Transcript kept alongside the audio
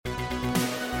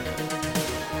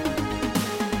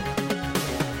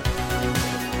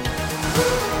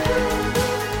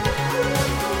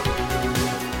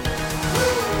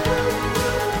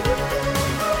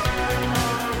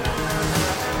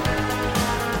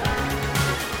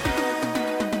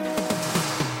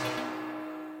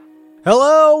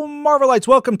Hello, Marvelites.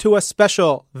 Welcome to a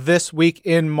special This Week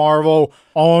in Marvel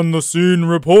On the Scene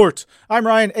report. I'm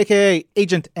Ryan, aka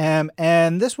Agent M,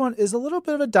 and this one is a little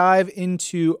bit of a dive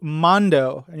into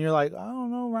Mondo. And you're like, I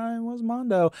don't know, Ryan, what's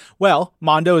Mondo? Well,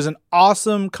 Mondo is an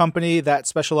awesome company that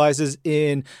specializes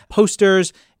in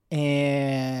posters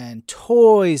and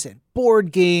toys and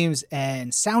board games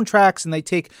and soundtracks, and they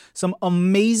take some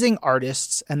amazing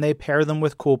artists and they pair them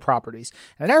with cool properties.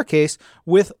 And in our case,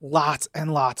 with lots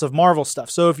and lots of Marvel stuff.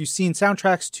 So if you've seen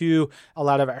soundtracks to a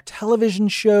lot of our television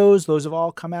shows, those have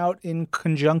all come out in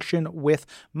conjunction with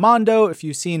Mondo. If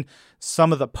you've seen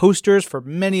some of the posters for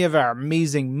many of our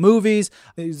amazing movies,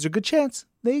 there's a good chance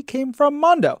they came from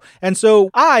Mondo. And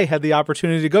so I had the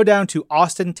opportunity to go down to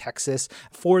Austin, Texas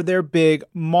for their big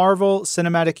Marvel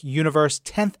Cinematic Universe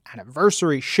 10th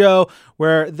anniversary show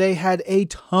where they had a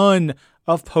ton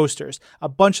of posters, a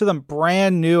bunch of them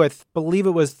brand new. I believe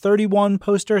it was 31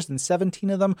 posters and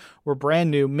 17 of them were brand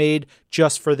new, made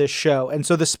just for this show. And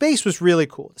so the space was really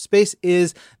cool. The space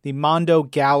is the Mondo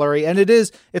Gallery, and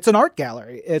it's an art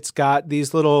gallery. It's got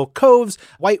these little coves,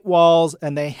 white walls,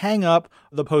 and they hang up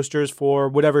the posters for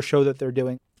whatever show that they're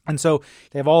doing. And so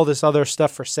they have all this other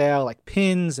stuff for sale, like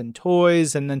pins and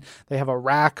toys, and then they have a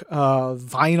rack of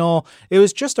vinyl. It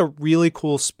was just a really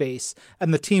cool space,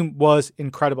 and the team was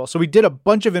incredible. So we did a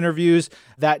bunch of interviews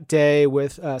that day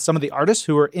with some of the artists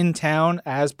who were in town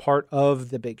as part of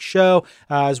the big show,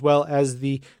 as well as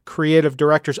the creative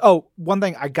directors. Oh, one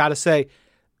thing I gotta say,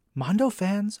 Mondo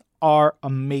fans are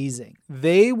amazing.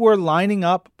 They were lining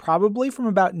up probably from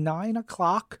about 9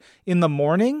 o'clock in the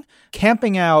morning,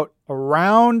 camping out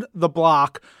around the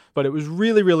block, but it was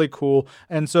really, really cool.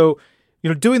 And so,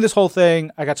 doing this whole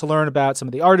thing, I got to learn about some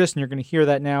of the artists, and you're going to hear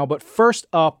that now. But first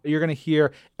up, you're going to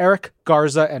hear Eric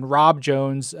Garza and Rob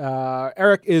Jones.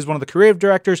 Eric is one of the creative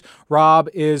directors. Rob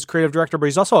is creative director, but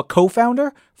he's also a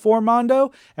co-founder for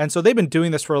Mondo. And so they've been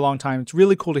doing this for a long time. It's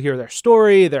really cool to hear their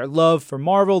story, their love for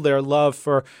Marvel, their love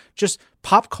for just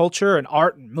pop culture and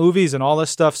art and movies and all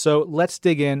this stuff. So let's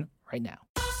dig in right now.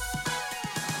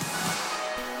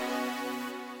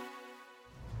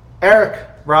 Eric,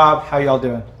 Rob, how y'all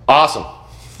doing? Awesome.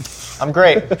 I'm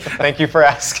great. Thank you for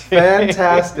asking.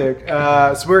 Fantastic.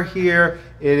 So we're here.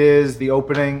 It is the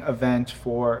opening event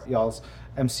for y'all's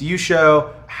MCU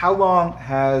show. How long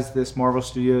has this Marvel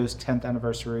Studios 10th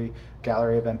anniversary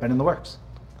gallery event been in the works?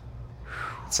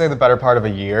 I'd say the better part of a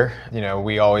year.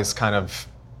 We always kind of,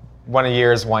 when a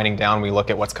year is winding down, we look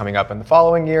at what's coming up in the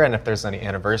following year and if there's any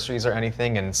anniversaries or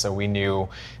anything. And so we knew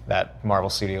that Marvel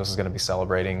Studios was going to be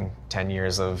celebrating 10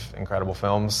 years of incredible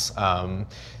films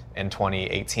in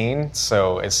 2018.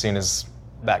 So as soon as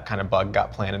that kind of bug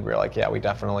got planted, we were like, yeah, we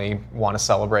definitely want to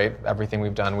celebrate everything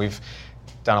we've done. We've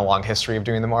done a long history of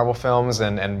doing the Marvel films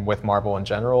and with Marvel in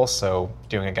general. So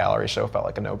doing a gallery show felt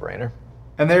like a no-brainer.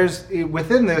 And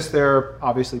within this, there are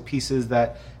obviously pieces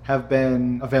that have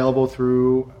been available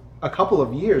through a couple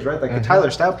of years, right? Like the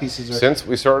Tyler Stout pieces. Since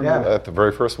we started at the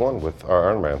very first one with our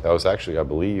Iron Man, that was actually, I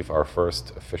believe, our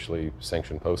first officially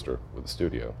sanctioned poster with the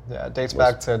studio. Yeah, it dates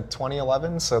back to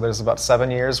 2011, so there's about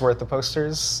 7 years worth of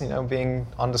posters, being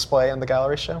on display in the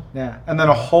gallery show. Yeah, and then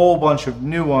a whole bunch of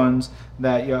new ones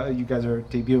that you guys are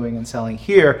debuting and selling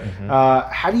here.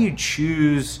 How do you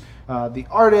choose the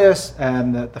artists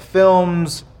and the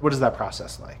films? What is that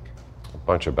process like? A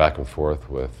bunch of back and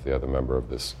forth with the other member of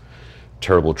this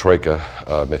terrible troika,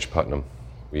 Mitch Putnam.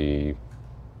 We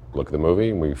look at the movie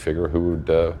and we figure who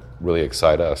would really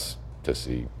excite us to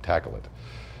see tackle it.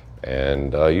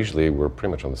 And usually we're pretty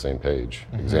much on the same page.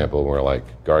 Example, we're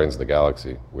like Guardians of the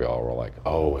Galaxy. We all were like,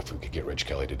 oh, if we could get Rich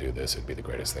Kelly to do this, it'd be the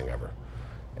greatest thing ever.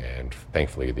 And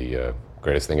thankfully the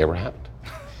greatest thing ever happened.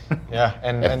 Yeah,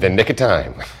 and at the nick of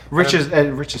time. Rich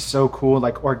is so cool,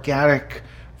 like organic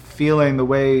feeling, the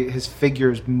way his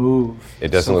figures move. It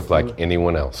doesn't look like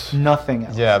anyone else. Nothing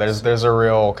else. Yeah, there's a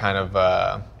real kind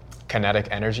of kinetic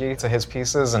energy to his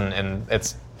pieces, and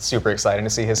it's super exciting to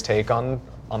see his take on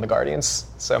the Guardians.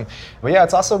 So, but yeah,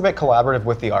 it's also a bit collaborative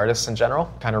with the artists in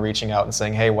general, kind of reaching out and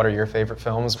saying, hey, what are your favorite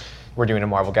films? We're doing a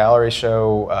Marvel Gallery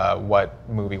show. What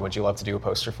movie would you love to do a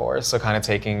poster for? So kind of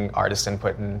taking artist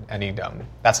input and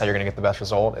that's how you're going to get the best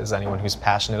result, is anyone who's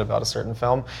passionate about a certain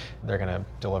film, they're going to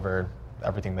deliver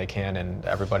everything they can, and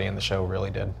everybody in the show really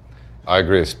did. I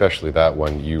agree, especially that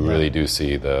one. You really do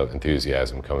see the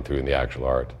enthusiasm coming through in the actual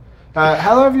art.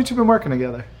 How long have you two been working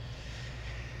together?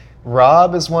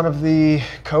 Rob is one of the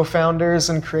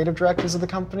co-founders and creative directors of the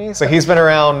company. So he's been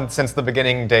around since the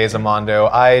beginning days of Mondo.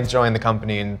 I joined the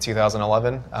company in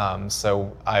 2011.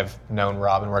 So I've known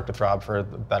Rob and worked with Rob for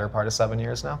the better part of 7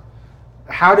 years now.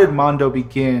 How did Mondo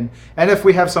begin? And if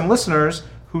we have some listeners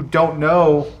who don't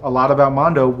know a lot about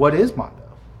Mondo, what is Mondo?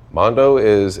 Mondo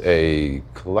is a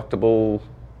collectible,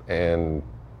 and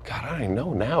God, I don't even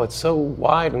know now. It's so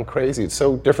wide and crazy. It's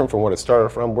so different from what it started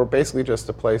from. We're basically just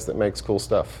a place that makes cool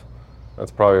stuff.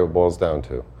 That's probably what it boils down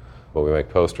to. But we make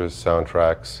posters,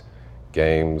 soundtracks,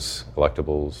 games,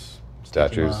 collectibles,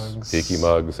 statues, tiki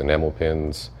mugs, enamel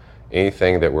pins,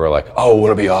 anything that we're like, oh,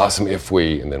 would it be awesome if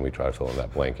we, and then we try to fill in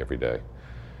that blank every day.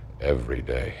 Every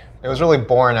day. It was really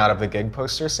born out of the gig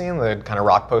poster scene, the kind of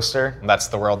rock poster. That's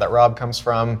the world that Rob comes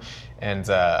from. And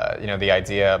the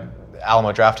idea,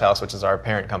 Alamo Drafthouse, which is our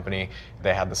parent company,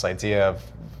 they had this idea of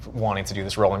wanting to do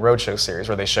this rolling roadshow series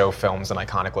where they show films in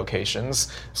iconic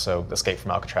locations. So Escape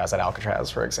from Alcatraz at Alcatraz,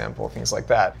 for example, things like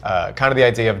that. Kind of the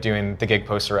idea of doing the gig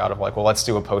poster out of like, well, let's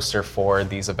do a poster for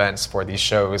these events, for these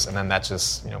shows, and then that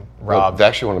just, Rob. Well, they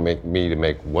actually wanted me to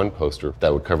make one poster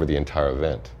that would cover the entire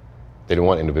event. They didn't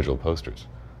want individual posters.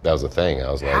 That was the thing.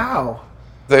 I was like, how?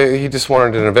 He just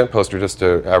wanted an event poster just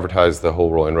to advertise the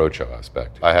whole Rolling Roadshow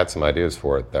aspect. I had some ideas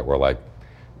for it that were like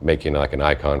making like an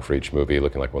icon for each movie,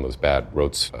 looking like one of those bad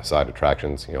roadside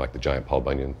attractions, like the giant Paul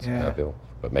Bunyan kind of deal,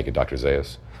 but make it Dr.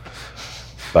 Zaius.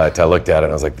 But I looked at it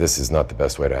and I was like, this is not the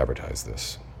best way to advertise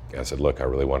this. And I said, look, I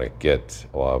really want to get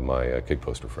a lot of my gig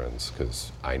poster friends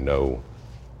because I know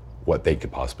what they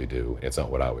could possibly do. And it's not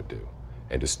what I would do.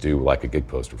 And just do like a gig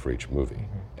poster for each movie.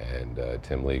 Mm-hmm. And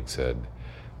Tim League said,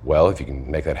 well, if you can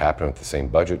make that happen with the same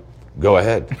budget, go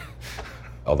ahead.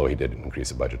 Although he did increase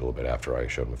the budget a little bit after I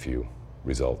showed him a few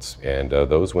results. And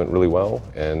those went really well,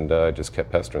 and I just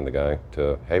kept pestering the guy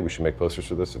to, hey, we should make posters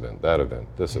for this event, that event,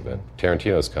 this event.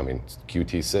 Tarantino's coming,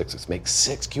 QT6, let's make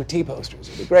 6 QT posters,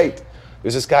 it'll be great.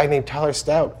 There's this guy named Tyler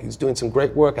Stout, he's doing some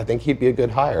great work, I think he'd be a good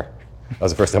hire. That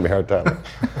was the first time we heard Tyler.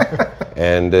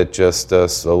 And it just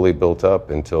slowly built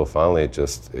up until finally it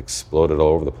just exploded all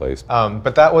over the place.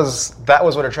 But that was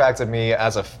what attracted me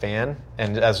as a fan,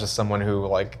 and as just someone who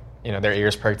their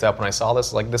ears perked up when I saw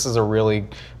this. Like, this is a really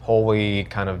wholly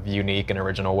kind of unique and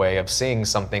original way of seeing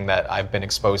something that I've been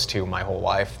exposed to my whole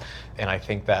life. And I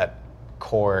think that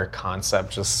core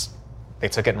concept just, they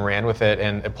took it and ran with it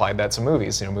and applied that to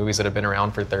movies. Movies that have been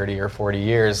around for 30 or 40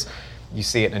 years, you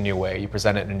see it in a new way, you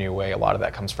present it in a new way. A lot of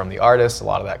that comes from the artist, a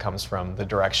lot of that comes from the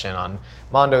direction on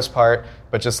Mondo's part,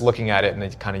 but just looking at it in a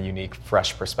kind of unique,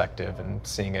 fresh perspective and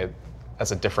seeing it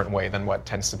as a different way than what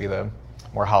tends to be the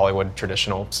more Hollywood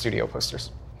traditional studio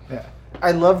posters. Yeah,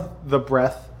 I love the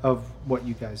breadth of what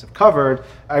you guys have covered.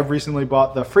 I recently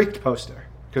bought the Freaked poster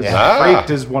because Freaked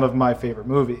is one of my favorite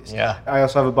movies. Yeah. I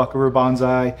also have a Buckaroo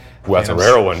Banzai. Well, that's a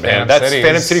rare one, man. That's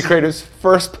Phantom City Creator's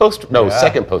first poster. No,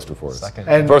 second poster for us.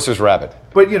 And first was Rabbit.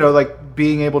 But like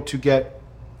being able to get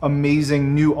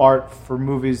amazing new art for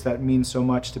movies that mean so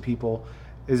much to people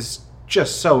is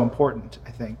just so important,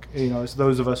 I think, as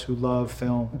those of us who love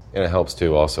film. And it helps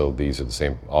too, also, these are the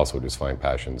same, also just find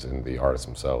passions in the artists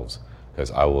themselves. Because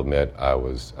I will admit, I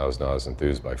was not as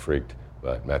enthused by Freaked,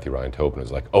 but Matthew Ryan Tobin was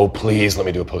like, oh, please let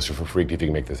me do a poster for Freaked if you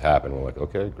can make this happen. We're like,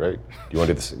 okay, great. Do you want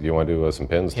to do this? Do you want to do some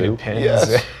pins too? Pins.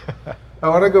 Yes. I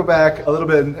want to go back a little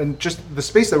bit and just the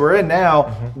space that we're in now.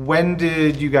 Mm-hmm. When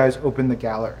did you guys open the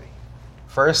gallery?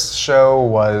 First show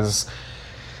was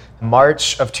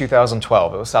March of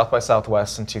 2012. It was South by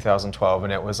Southwest in 2012,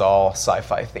 and it was all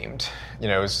sci-fi themed.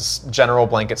 It was just general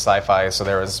blanket sci-fi. So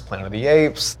there was Planet of the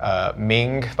Apes,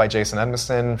 Ming by Jason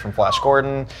Edmiston from Flash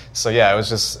Gordon. So yeah, it was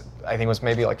just, I think it was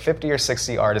maybe like 50 or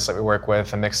 60 artists that we work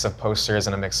with, a mix of posters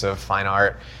and a mix of fine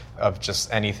art of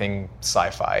just anything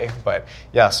sci-fi. But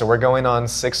yeah, so we're going on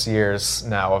 6 years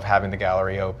now of having the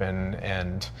gallery open,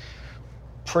 and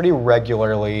pretty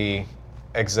regularly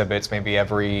exhibits maybe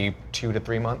every 2 to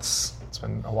 3 months. It's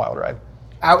been a wild ride.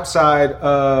 Outside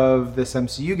of this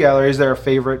MCU gallery, is there a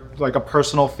favorite, like a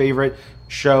personal favorite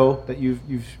show that you've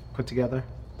put together?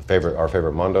 Our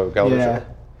favorite Mondo gallery show?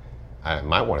 I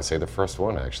might want to say the first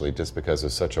one, actually, just because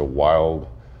there's such a wild,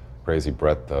 crazy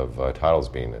breadth of titles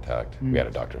being attacked. We had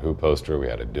a Doctor Who poster, we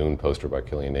had a Dune poster by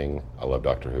Killian Ing. I love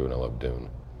Doctor Who and I love Dune.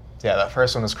 Yeah, that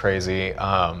first one was crazy.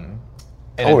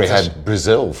 We had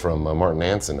Brazil from Martin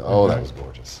Anson. Oh, that was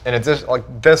gorgeous. And it's just,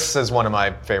 this is one of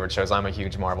my favorite shows. I'm a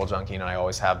huge Marvel junkie, and I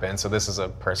always have been. So this is a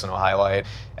personal highlight.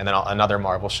 And then another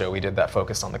Marvel show we did that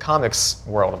focused on the comics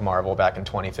world of Marvel back in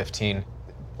 2015.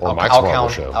 Or Mike's Marvel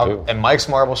show, too. And Mike's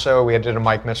Marvel show, we did a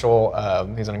Mike Mitchell.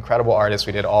 He's an incredible artist.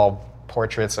 We did all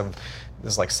portraits of,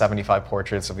 there's like 75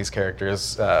 portraits of these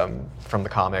characters from the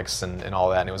comics and all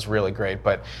that, and it was really great.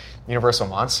 But Universal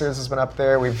Monsters has been up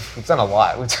there. We've done a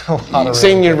lot. We've done a lot of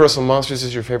saying Universal Monsters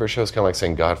is your favorite show is kind of like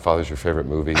saying Godfather's your favorite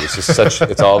movie. It's just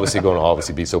it's obviously going to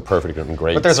obviously be so perfect and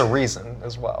great. But there's a reason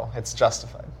as well. It's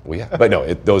justified. Well, yeah. But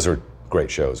no, those are great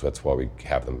shows. That's why we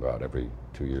have them about every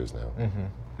 2 years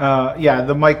now. Yeah,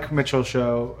 the Mike Mitchell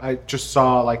show, I just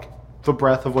saw like the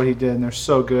breadth of what he did, and they're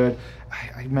so good.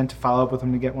 I meant to follow up with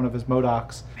him to get one of his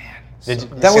Modocs. Man, Did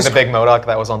you see the big Modoc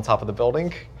that was on top of the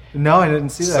building? No, I didn't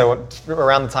see that. So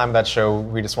around the time of that show,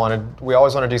 we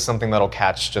always want to do something that'll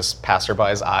catch just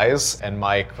passerby's eyes. And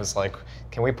Mike was like,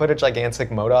 can we put a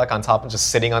gigantic Modoc on top,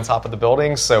 just sitting on top of the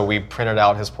building? So we printed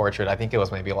out his portrait. I think it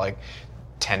was maybe like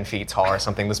 10 feet tall or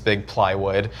something, this big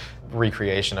plywood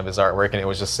recreation of his artwork, and it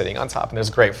was just sitting on top. And there's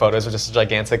great photos of just a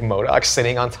gigantic Modoc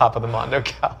sitting on top of the Mondo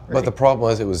gallery. But the problem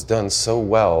was it was done so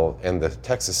well, and the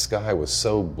Texas sky was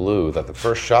so blue that the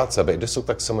first shots of it just looked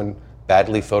like someone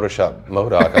badly photoshopped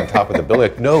Modoc on top of the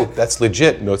building. Like, no, that's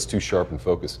legit. No, it's too sharp in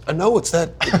focus. I know it's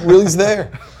that. It really's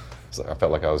there. So I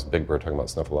felt like I was Big Bird talking about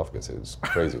Snuffleupagus. It was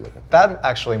crazy looking. That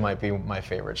actually might be my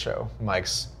favorite show,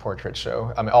 Mike's portrait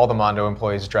show. I mean, all the Mondo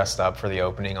employees dressed up for the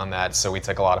opening on that, so we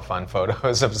took a lot of fun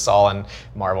photos of us all in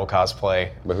Marvel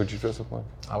cosplay. But who'd you dress up like?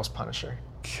 I was Punisher.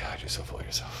 God, you're so full of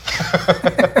yourself.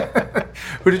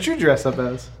 Who did you dress up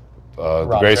as? The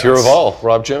greatest hero of all,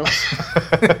 Rob Jones.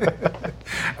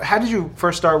 How did you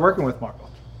first start working with Marvel?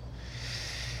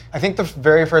 I think the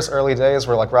very first early days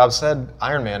were, like Rob said,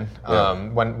 Iron Man. Yeah.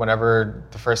 Whenever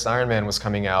the first Iron Man was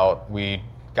coming out, we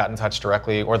got in touch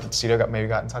directly, or the studio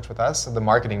got in touch with us, the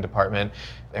marketing department,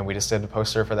 and we just did a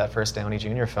poster for that first Downey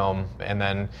Jr. film. And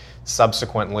then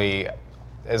subsequently,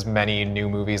 as many new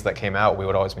movies that came out, we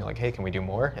would always be like, hey, can we do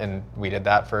more? And we did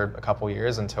that for a couple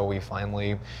years until we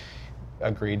finally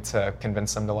agreed to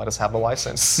convince them to let us have the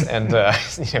license. And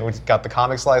we got the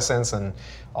comics license and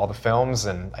all the films,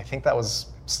 and I think that was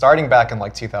starting back in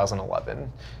like 2011.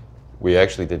 We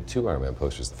actually did 2 Iron Man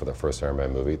posters for the first Iron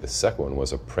Man movie. The second one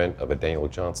was a print of a Daniel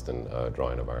Johnston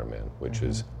drawing of Iron Man, which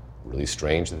is really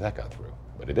strange that got through,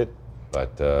 but it did.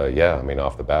 But yeah, I mean,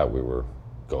 off the bat, we were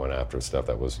going after stuff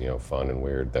that was fun and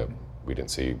weird that we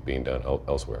didn't see being done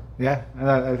elsewhere. Yeah, and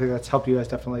I think that's helped you guys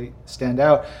definitely stand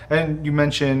out. And you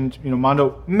mentioned,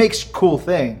 Mondo makes cool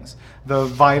things. The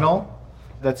vinyl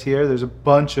that's here, there's a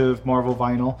bunch of Marvel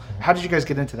vinyl. How did you guys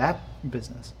get into that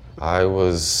business? I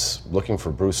was looking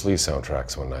for Bruce Lee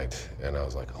soundtracks one night, and I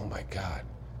was like, oh my God,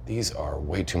 these are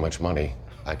way too much money.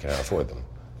 I cannot afford them.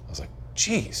 I was like,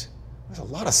 geez, there's a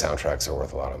lot of soundtracks that are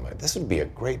worth a lot of money. This would be a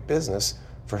great business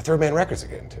for Third Man Records to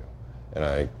get into. And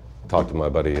I talked to my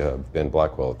buddy Ben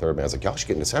Blackwell at Third Man. I was like, y'all should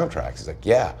get into soundtracks. He's like,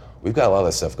 yeah, we've got a lot of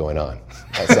this stuff going on.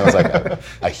 That sounds like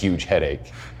a huge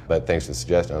headache. But thanks for the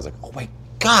suggestion, I was like, oh my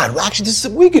God, actually this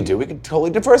is what we could do. We could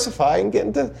totally diversify and get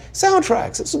into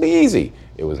soundtracks. This will be easy.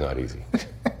 It was not easy.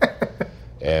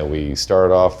 And we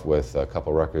started off with a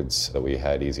couple records that we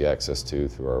had easy access to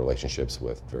through our relationships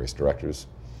with various directors.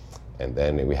 And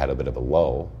then we had a bit of a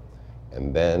lull.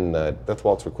 And then Death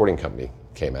Waltz Recording Company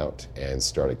came out and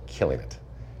started killing it.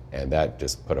 And that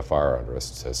just put a fire under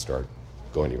us to start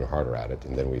going even harder at it.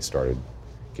 And then we started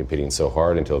competing so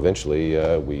hard until eventually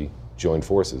we joined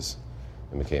forces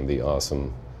and became the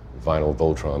awesome vinyl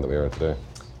Voltron that we are today.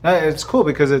 It's cool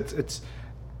because it's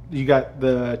you got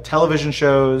the television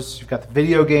shows, you've got the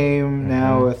video game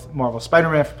now with Marvel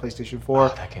Spider-Man for PlayStation 4. Oh,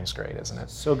 that game's great, isn't it?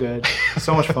 So good.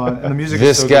 So much fun. And the music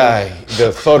This is so guy, good.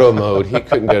 the photo mode, he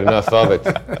couldn't get enough of it.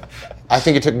 I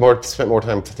think he spent more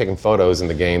time taking photos in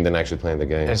the game than actually playing the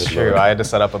game. It's true. I had to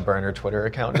set up a burner Twitter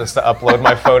account just to upload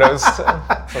my photos to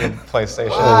the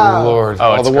PlayStation. Oh, Lord.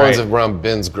 Oh, all the ones around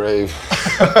Ben's grave.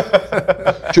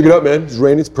 Check it out, man. It's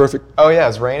raining. It's perfect. Oh, yeah,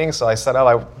 it's raining, so I set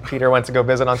up. Peter went to go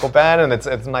visit Uncle Ben, and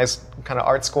it's nice kind of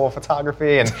art school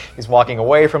photography, and he's walking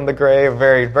away from the grave.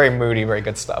 Very, very moody, very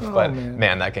good stuff. Oh, but,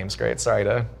 man, that game's great. Sorry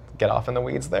to get off in the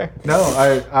weeds there. No,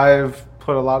 I've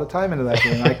put a lot of time into that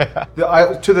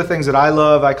game. To the things that I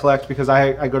love, I collect because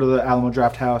I go to the Alamo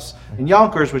Draft House in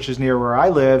Yonkers, which is near where I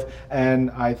live, and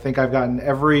I think I've gotten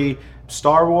every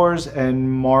Star Wars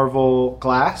and Marvel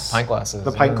glass. Pint glasses.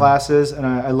 The pint glasses, and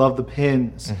I love the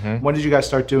pins. When did you guys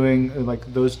start doing like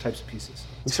those types of pieces?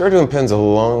 We started doing pins a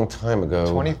long time ago.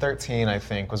 2013, I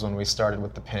think, was when we started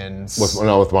with the pins.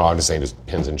 I'm just saying just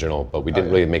pins in general, but we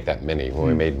didn't really make that many.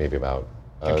 We made maybe about...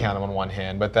 You can count them on one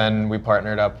hand. But then we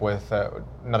partnered up with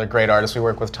another great artist. We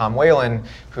work with Tom Whalen,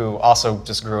 who also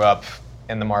just grew up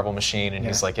in the Marvel machine, and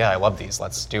he's like, yeah, I love these,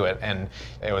 let's do it. And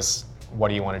it was, what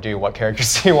do you want to do? What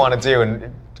characters do you want to do?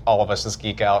 And all of us just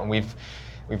geek out, and we've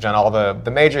done all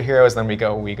the major heroes, then we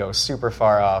go super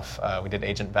far off. We did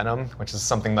Agent Venom, which is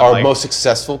something that our most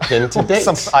successful pin to date.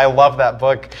 I love that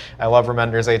book. I love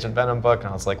Remender's Agent Venom book, and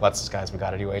I was like, guys, we got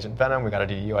to do Agent Venom. We got to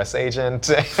do U.S. Agent.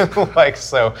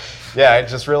 So, yeah,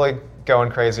 just really going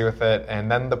crazy with it.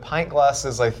 And then the pint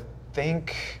glasses, I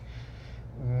think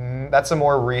That's a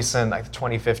more recent, like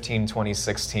 2015,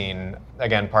 2016,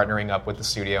 again, partnering up with the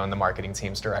studio and the marketing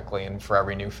teams directly, and for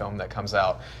every new film that comes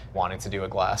out, wanting to do a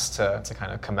glass to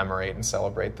kind of commemorate and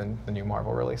celebrate the new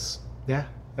Marvel release. Yeah,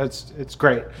 it's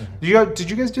great. Did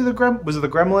you guys do was it the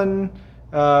Gremlin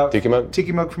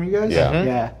Tiki mug from you guys? Yeah.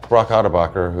 Yeah. Brock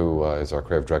Otterbacher, who is our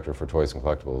creative director for Toys and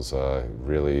Collectibles,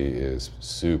 really is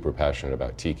super passionate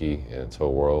about Tiki and its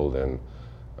whole world. And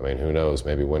I mean, who knows?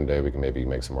 Maybe one day we can maybe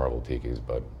make some Marvel Tikis.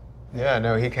 But yeah,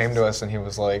 no, he came to us and he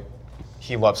was like,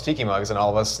 he loves Tiki mugs, and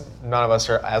all of us, none of us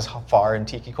are as far in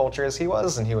Tiki culture as he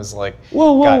was, and he was like,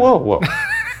 whoa.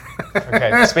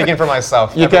 Okay, speaking for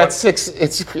myself. You got 6,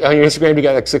 it's on your Instagram, you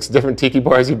got like 6 different Tiki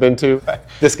bars you've been to.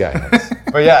 This guy has.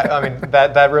 But yeah, I mean,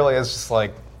 that really is just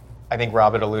like, I think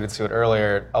Rob had alluded to it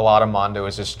earlier, a lot of Mondo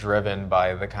is just driven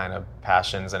by the kind of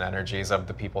passions and energies of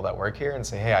the people that work here and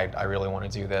say, hey, I really want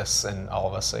to do this, and all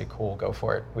of us say, cool, go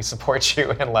for it. We support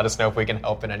you, and let us know if we can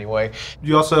help in any way.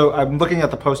 You also, I'm looking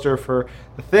at the poster for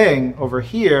The Thing over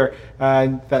here,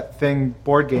 and that Thing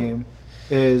board game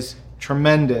is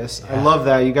tremendous. Yeah. I love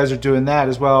that. You guys are doing that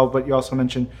as well, but you also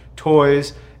mentioned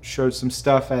toys, showed some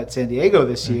stuff at San Diego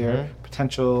this year,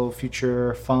 potential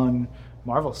future fun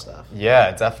Marvel stuff.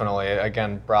 Yeah, definitely.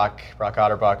 Again, Brock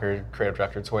Otterbacher, creative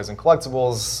director of Toys and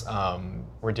Collectibles.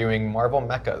 We're doing Marvel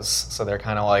mechas, so they're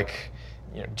kind of like,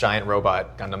 you know, giant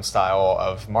robot Gundam style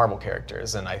of Marvel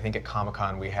characters. And I think at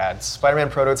Comic-Con we had Spider-Man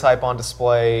prototype on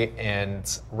display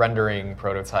and rendering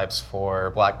prototypes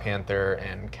for Black Panther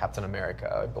and Captain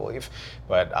America, I believe.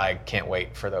 But I can't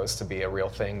wait for those to be a real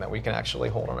thing that we can actually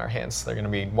hold in our hands. They're going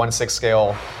to be 1/6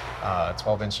 scale,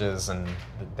 12 inches, and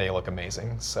they look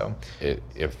amazing. So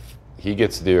if he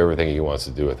gets to do everything he wants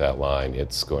to do with that line,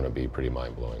 it's going to be pretty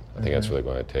mind-blowing. I think that's really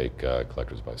going to take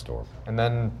collectors by storm. And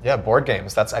then, yeah, board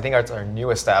games. I think that's our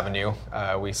newest avenue.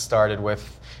 We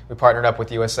partnered up with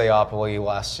USAopoly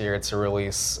last year to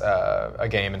release a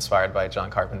game inspired by John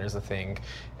Carpenter's The Thing.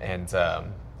 And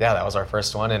yeah, that was our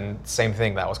first one. And same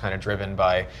thing, that was kind of driven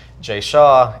by Jay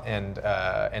Shaw and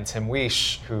Tim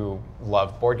Weish, who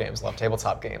love board games, love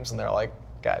tabletop games. And they're like,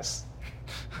 guys,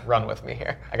 run with me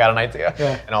here. I got an idea.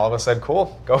 Yeah. And all of us said,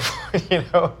 cool, go for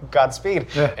it, Godspeed.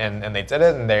 Yeah. And they did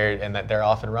it, and they're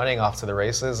off and running, off to the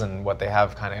races, and what they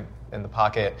have kind of in the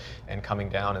pocket and coming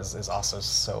down is also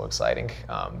so exciting.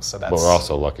 So that's. Well, we're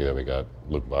also lucky that we got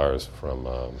Luke Byers from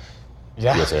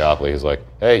USAopoly. He's like,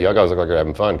 hey, y'all guys look like you're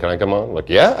having fun. Can I come on? Like,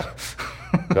 yeah,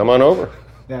 come on over.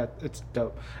 Yeah, it's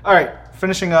dope. All right,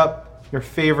 finishing up, your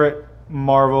favorite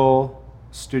Marvel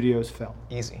Studios film.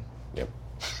 Easy. Yep.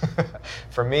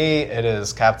 For me, it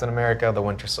is Captain America: The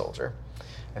Winter Soldier.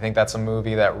 I think that's a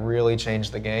movie that really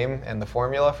changed the game and the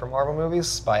formula for Marvel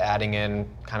movies by adding in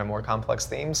kind of more complex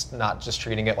themes, not just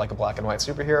treating it like a black and white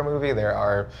superhero movie. There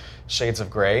are shades of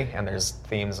gray, and there's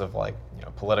themes of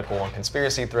political and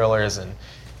conspiracy thrillers, and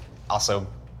also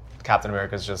Captain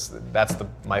America is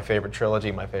my favorite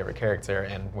trilogy, my favorite character,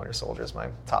 and Winter Soldier is my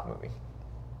top movie.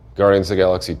 Guardians of the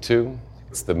Galaxy 2,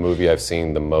 it's the movie I've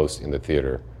seen the most in the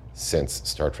theater since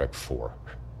Star Trek 4.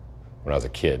 When I was a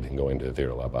kid and going to the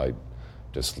theater a lot, I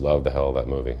just love the hell of that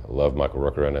movie. I love Michael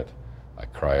Rooker in it. I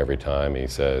cry every time he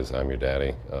says, "I'm your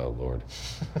daddy." Oh, Lord.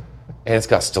 And it's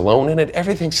got Stallone in it.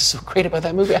 Everything's just so great about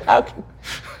that movie. How can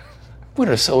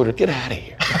Winter Soldier, get out of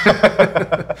here.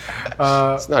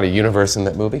 It's not a universe in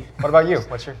that movie. What about you?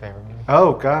 What's your favorite movie?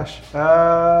 Oh, gosh.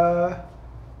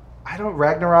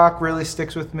 Ragnarok really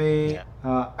sticks with me. Yeah.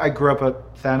 I grew up a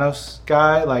Thanos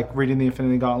guy, like reading the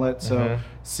Infinity Gauntlet, so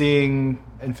seeing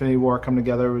Infinity War come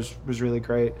together was really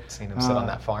great. Seeing him sit on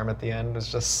that farm at the end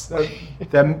was just...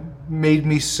 that made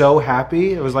me so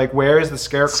happy. It was like, where is the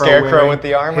Scarecrow with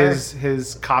the armor?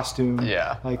 His costume.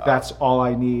 Yeah. That's all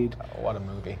I need. Oh, what a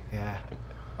movie. Yeah.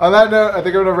 On that note, I think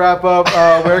I'm going to wrap up.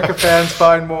 Where can fans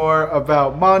find more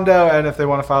about Mondo, and if they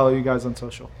want to follow you guys on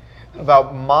social?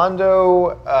 About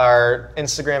Mondo, our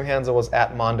Instagram handle was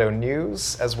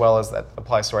 @MondoNews, as well as that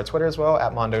applies to our Twitter as well,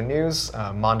 @MondoNews.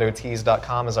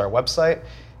 MondoTees.com is our website,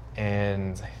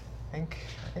 and I think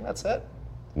that's it.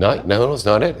 No, it's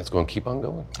not it. It's going to keep on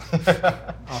going.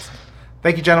 Awesome.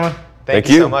 Thank you, gentlemen. Thank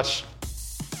you so much.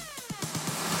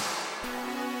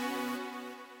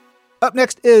 Up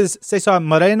next is Cesar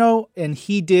Moreno, and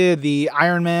he did the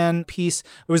Iron Man piece.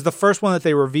 It was the first one that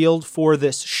they revealed for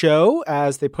this show,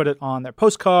 as they put it on their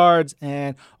postcards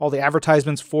and all the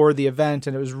advertisements for the event,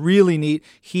 and it was really neat.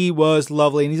 He was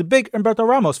lovely, and he's a big Humberto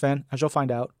Ramos fan, as you'll find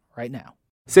out right now.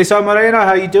 Cesar Moreno,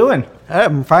 how you doing?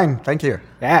 I'm fine, thank you.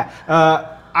 Yeah.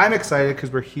 I'm excited because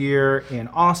we're here in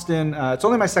Austin. It's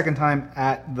only my second time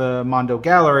at the Mondo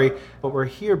Gallery, but we're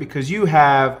here because you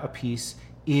have a piece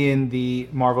in the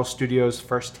Marvel Studios'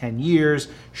 first 10 years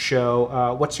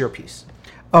show. What's your piece?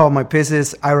 Oh, my piece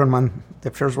is Iron Man,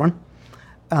 the first one.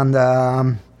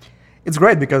 And it's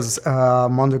great because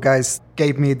Mondo guys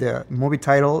gave me the movie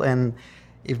title, and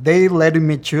if they let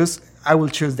me choose, I will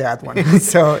choose that one.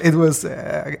 So it was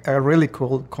a really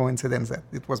cool coincidence that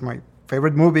it was my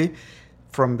favorite movie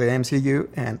from the MCU,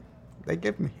 and they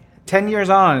gave me. 10 years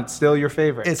on, it's still your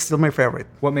favorite. It's still my favorite.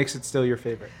 What makes it still your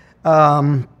favorite?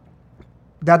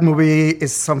 That movie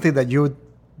is something that you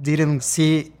didn't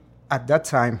see at that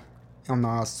time on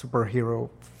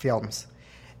superhero films.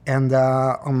 And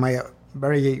on my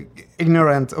very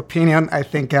ignorant opinion, I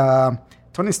think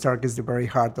Tony Stark is the very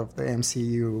heart of the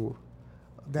MCU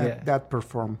that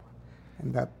perform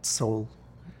and that soul.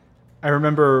 I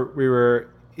remember we were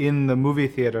in the movie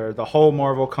theater, the whole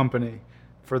Marvel company,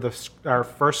 for our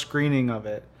first screening of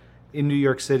it in New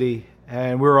York City,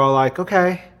 and we were all like,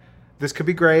 okay, this could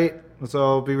be great, let's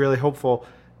all be really hopeful.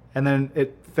 And then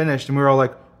it finished, and we were all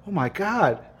like, oh my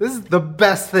God, this is the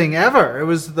best thing ever.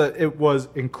 It was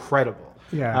incredible.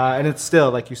 Yeah. And it's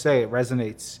still, like you say, it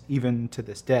resonates even to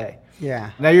this day.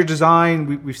 Yeah. Now your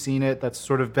design, we've seen it, that's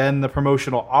sort of been the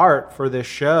promotional art for this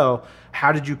show.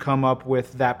 How did you come up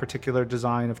with that particular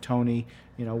design of Tony,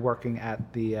 working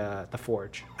at the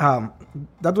Forge?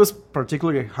 That was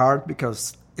particularly hard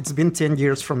because it's been 10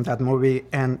 years from that movie,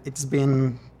 and it's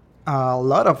been a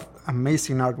lot of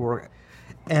amazing artwork.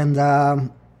 And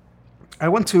I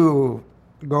want to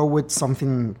go with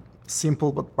something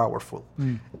simple but powerful.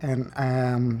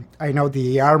 And I know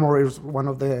the armor is one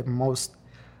of the most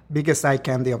biggest eye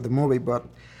candy of the movie, but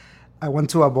I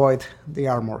want to avoid the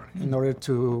armor in order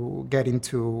to get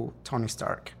into Tony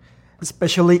Stark,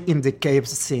 especially in the cave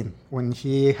scene when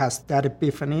he has that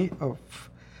epiphany of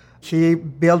he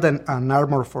built an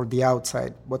armor for the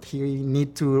outside, but he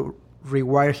need to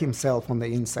rewire himself on the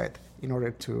inside in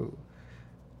order to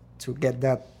get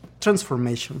that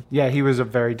transformation. Yeah, he was a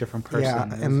very different person.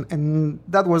 Yeah, and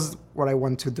that was what I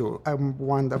want to do. I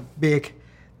want a big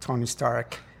Tony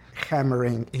Stark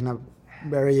hammering in a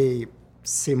very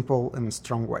simple and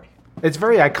strong way. It's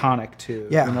very iconic too.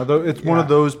 Yeah. It's one of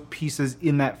those pieces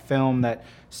in that film that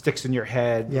sticks in your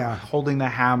head. Yeah. Holding the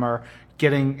hammer,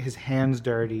 getting his hands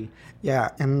dirty. Yeah,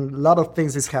 and a lot of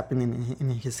things is happening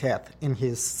in his head, in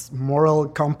his moral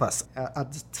compass.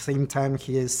 At the same time,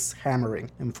 he is hammering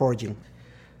and forging.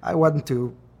 I want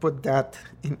to put that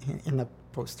in a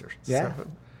poster. Yeah.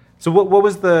 So what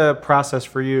was the process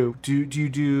for you? Do you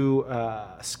do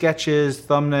sketches,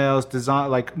 thumbnails,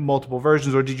 design, like multiple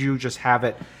versions, or did you just have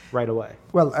it right away?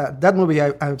 Well, that movie,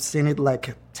 I've seen it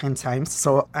like 10 times,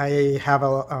 so I have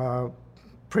a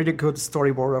pretty good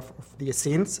storyboard of the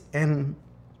scenes, and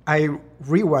I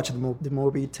rewatch the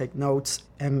movie, take notes,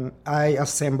 and I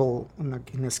assemble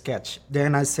in a sketch.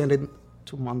 Then I send it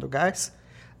to Mondo guys.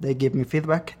 They give me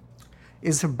feedback.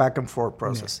 It's a back and forth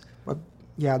process. Yeah. But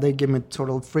yeah, they give me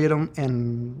total freedom,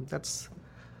 and it's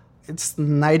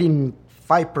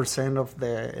 95% of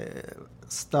the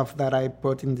stuff that I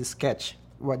put in the sketch,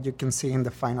 what you can see in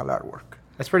the final artwork.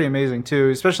 That's pretty amazing too,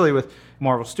 especially with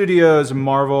Marvel Studios and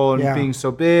Marvel and being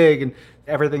so big and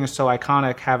everything is so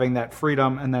iconic, having that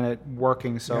freedom and then it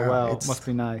working so well. It must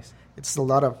be nice. It's a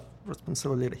lot of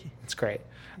responsibility. It's great.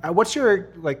 What's your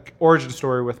origin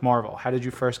story with Marvel? How did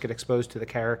you first get exposed to the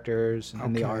characters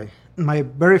and the art? My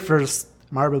very first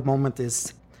Marvel moment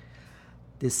is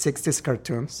the 60s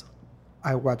cartoons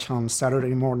I watch on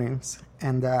Saturday mornings.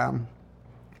 And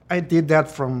I did that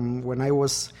from when I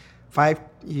was 5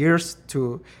 years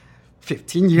to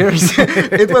 15 years.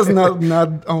 It was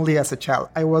not only as a child.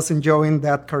 I was enjoying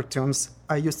that cartoons.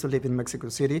 I used to live in Mexico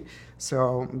City,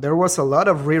 so there was a lot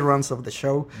of reruns of the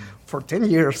show for 10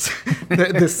 years.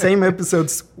 The same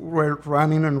episodes were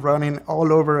running and running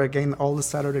all over again all the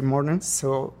Saturday mornings.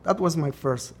 So that was my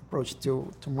first approach to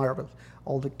Marvel.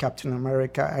 All the Captain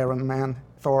America, Iron Man,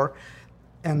 Thor.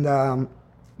 And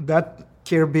that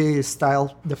Kirby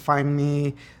style defined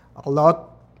me a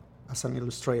lot as an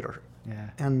illustrator. Yeah.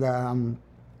 And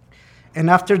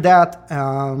after that,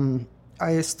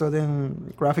 I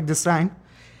studied graphic design,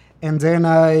 and then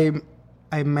I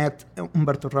met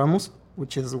Humberto Ramos,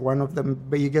 which is one of the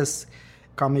biggest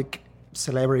comic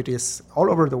celebrities all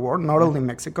over the world, not only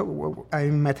Mexico. I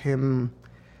met him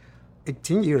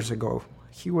 18 years ago.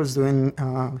 He was doing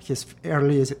his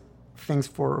early things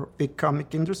for big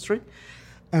comic industry,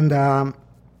 and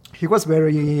he was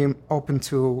very open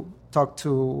to talk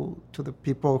to the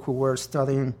people who were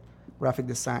studying graphic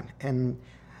design. And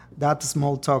that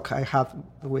small talk I had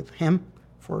with him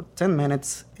for 10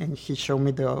 minutes, and he showed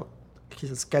me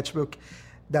his sketchbook.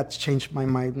 That changed my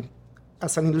mind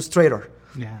as an illustrator.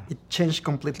 Yeah. It changed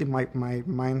completely my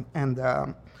mind, and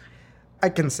I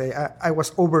can say I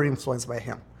was over-influenced by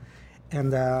him.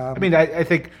 And I mean, I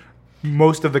think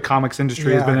most of the comics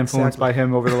industry has Yeah, been influenced exactly. by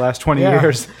him over the last 20 Yeah.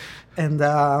 years. And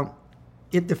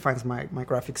it defines my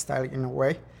graphic style in a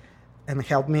way and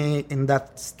helped me in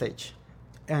that stage.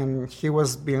 And he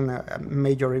was being a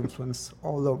major influence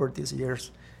all over these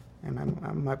years. And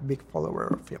I'm a big follower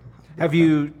of him. Have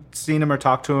you seen him or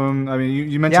talked to him? I mean,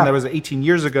 you mentioned Yeah. that was 18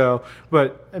 years ago,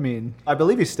 but I mean, I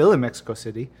believe he's still in Mexico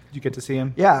City. Did you get to see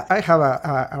him? Yeah, I have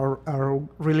a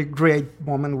really great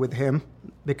moment with him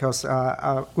because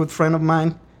a good friend of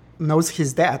mine knows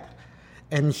his dad.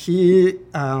 And he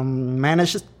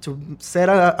managed to set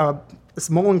a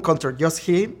small encounter, just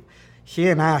he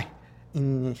and I,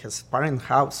 in his parents'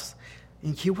 house.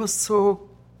 And he was so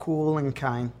cool and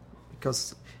kind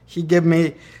because he gave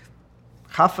me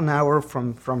half an hour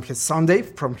from his Sunday,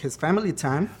 from his family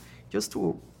time, just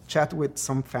to chat with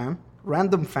some fan,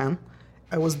 random fan.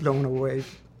 I was blown away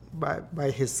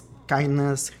by his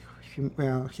kindness,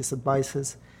 his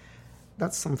advices.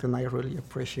 That's something I really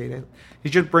appreciated. He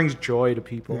just brings joy to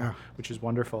people, Yeah. which is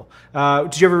wonderful.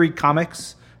 Did you ever read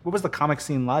comics? What was the comic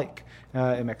scene like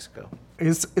in Mexico?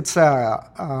 It's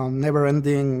a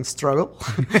never-ending struggle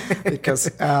because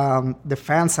the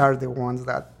fans are the ones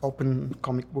that open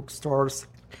comic book stores.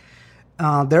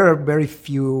 There are very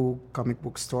few comic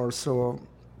book stores, so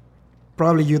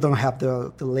probably you don't have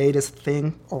the latest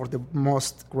thing or the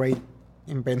most great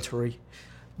inventory.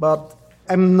 But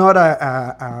I'm not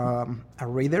a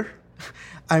reader.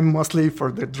 I'm mostly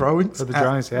for the drawings. For the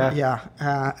drawings, yeah.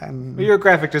 Yeah. And You're a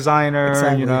graphic designer,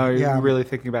 Exactly, you know, you're yeah. really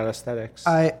thinking about aesthetics.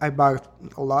 I bought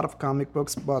a lot of comic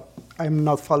books, but I'm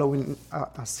not following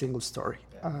a single story.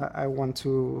 I want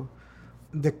to...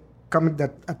 The comic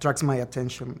that attracts my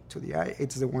attention to the eye,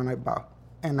 it's the one I bought.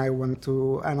 And I want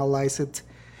to analyze it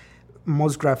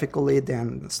most graphically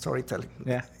than storytelling.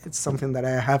 Yeah. It's something that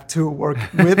I have to work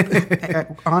with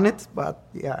on it, but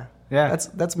yeah.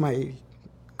 That's my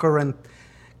current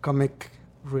comic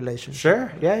relationship.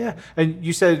 Sure, yeah. And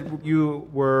you said you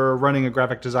were running a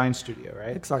graphic design studio,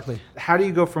 right? Exactly. How do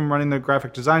you go from running the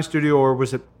graphic design studio, or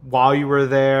was it while you were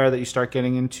there that you start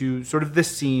getting into sort of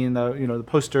this scene, the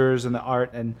posters and the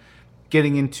art, and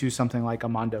getting into something like a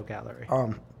Mondo gallery?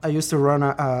 I used to run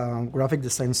a graphic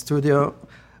design studio,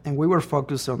 and we were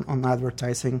focused on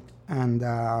advertising and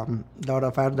a lot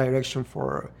of art direction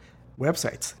for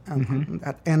websites.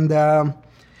 And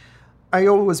I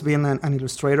always been an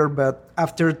illustrator, but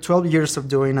after 12 years of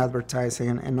doing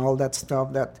advertising and all that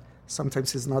stuff that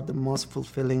sometimes is not the most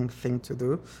fulfilling thing to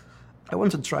do, I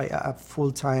want to try a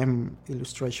full-time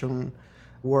illustration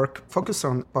work focused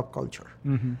on pop culture.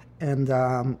 And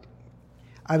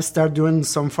I've started doing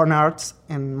some fun arts,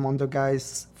 and Mondo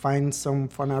guys find some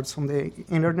fun arts on the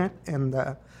internet, and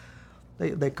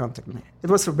they contact me. It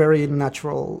was a very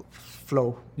natural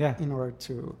flow in order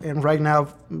to... And right now,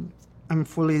 I'm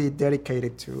fully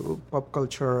dedicated to pop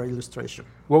culture illustration.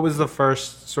 What was the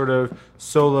first sort of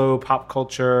solo pop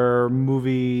culture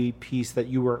movie piece that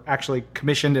you were actually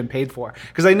commissioned and paid for?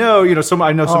 Because I know, so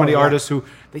many artists who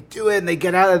they do it and they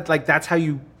get out. Like that's how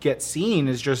you get seen,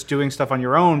 is just doing stuff on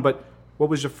your own. But what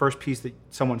was your first piece that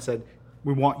someone said,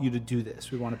 "We want you to do this.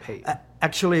 We want to pay you"?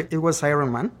 Actually, it was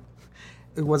Iron Man.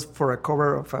 It was for a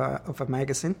cover of a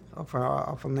magazine, of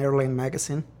an airline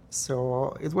magazine.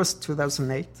 So it was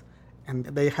 2008. And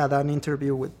they had an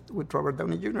interview with Robert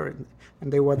Downey Jr.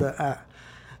 And they were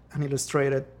an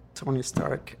illustrated Tony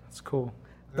Stark. That's cool.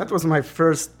 That was my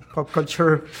first pop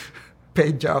culture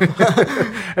paid job.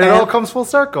 And it all comes full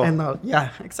circle. And yeah,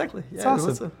 exactly. Yeah, it's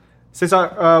awesome.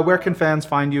 Cesar, where can fans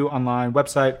find you online,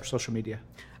 website, or social media?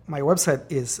 My website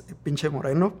is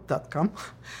pinchemoreno.com.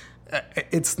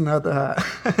 It's not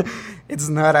it's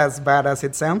not as bad as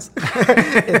it sounds.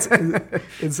 It's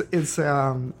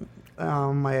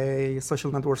my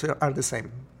social networks are the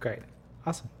same. Great.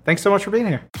 Awesome. Thanks so much for being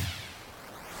here.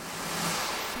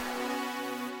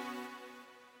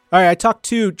 All right, I talked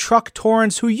to Truck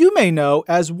Torrance, who you may know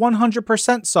as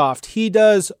 100% Soft. He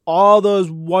does all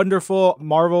those wonderful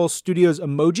Marvel Studios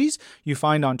emojis you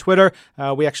find on Twitter.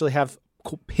 We actually have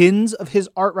cool pins of his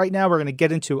art right now. We're going to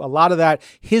get into a lot of that.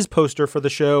 His poster for the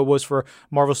show was for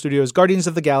Marvel Studios' Guardians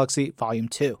of the Galaxy Volume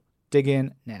 2. Dig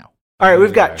in now. All right,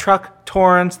 we've got Truck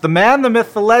Torrance, the man, the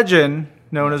myth, the legend,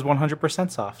 known as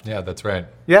 100% Soft. Yeah, that's right.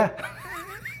 Yeah.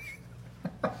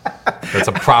 That's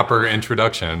a proper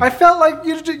introduction. I felt like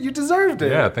you deserved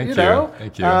it. Yeah, thank you.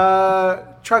 Thank you.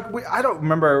 Truck, I don't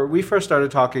remember. We first started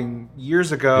talking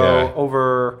years ago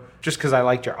over just because I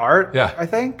liked your art, I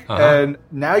think. And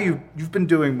now you've been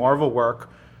doing Marvel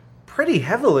work pretty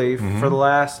heavily for the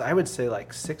last, I would say,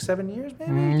 like 6-7 years,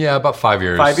 maybe? Yeah, about 5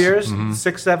 years. 5 years?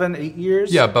 6, 7, 8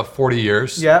 years? Yeah, about 40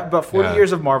 years. Yeah, about 40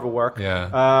 years of Marvel work.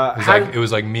 Yeah. It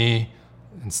was like me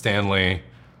and Stanley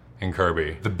and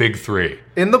Kirby, the big three.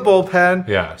 In the bullpen,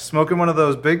 Yeah. smoking one of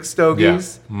those big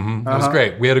stogies. It was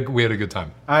great. We had a good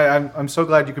time. I'm so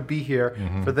glad you could be here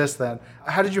for this then.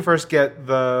 How did you first get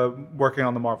the working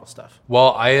on the Marvel stuff?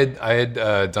 Well, I had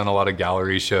done a lot of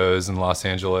gallery shows in Los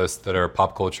Angeles that are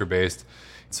pop culture based.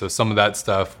 So some of that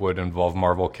stuff would involve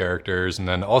Marvel characters. And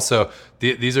then also,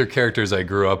 these are characters I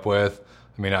grew up with.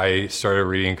 I mean, I started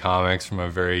reading comics from a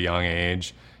very young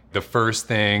age. The first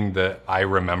thing that I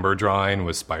remember drawing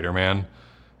was Spider-Man.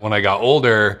 When I got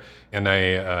older and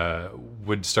I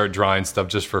would start drawing stuff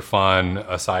just for fun,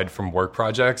 aside from work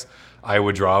projects, I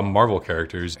would draw Marvel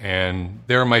characters. And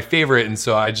they were my favorite, and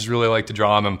so I just really like to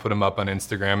draw them and put them up on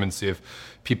Instagram and see if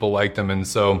people like them. And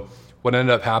so what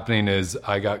ended up happening is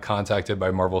I got contacted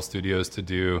by Marvel Studios to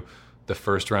do the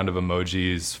first round of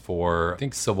emojis for, I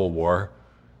think, Civil War.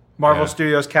 Marvel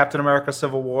Studios' Captain America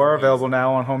Civil War, available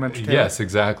now on home entertainment. Yes,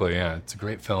 exactly. Yeah, it's a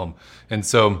great film. And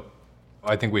so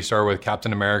I think we started with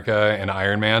Captain America and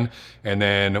Iron Man, and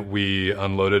then we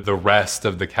unloaded the rest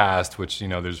of the cast, which,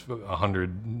 there's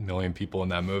 100 million people in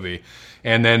that movie.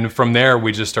 And then from there,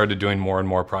 we just started doing more and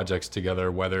more projects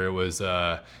together, whether it was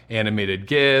animated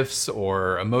GIFs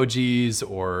or emojis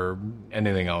or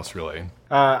anything else, really.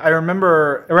 I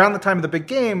remember around the time of the big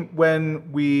game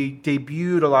when we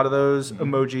debuted a lot of those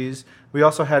emojis, we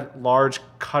also had large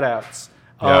cutouts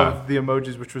of the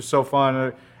emojis, which was so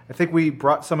fun. I think we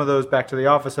brought some of those back to the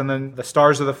office, and then the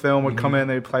stars of the film would come in,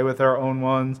 they'd play with their own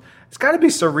ones. It's got to be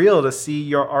surreal to see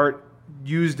your art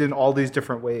used in all these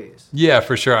different ways. Yeah,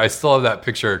 for sure. I still have that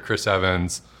picture of Chris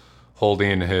Evans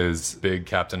holding his big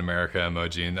Captain America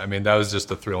emoji. And I mean, that was just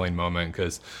a thrilling moment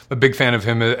because I'm a big fan of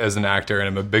him as an actor, and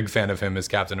I'm a big fan of him as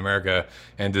Captain America.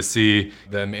 And to see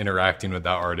them interacting with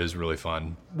that art is really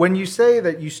fun. When you say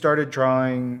that you started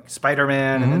drawing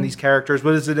Spider-Man and then these characters,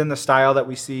 what is it in the style that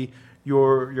we see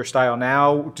your style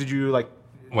now? Did you like...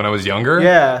 When I was younger?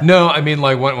 Yeah. No, I mean,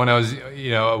 like when I was,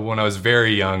 when I was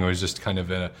very young, it was just kind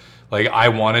of I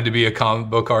wanted to be a comic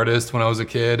book artist when I was a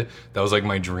kid. That was like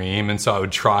my dream. And so I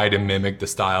would try to mimic the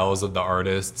styles of the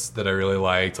artists that I really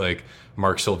liked, like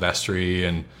Mark Silvestri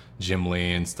and Jim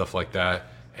Lee and stuff like that.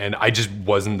 And I just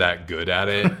wasn't that good at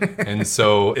it. And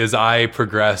so as I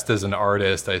progressed as an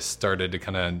artist, I started to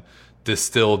kind of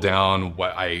distill down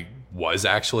what I was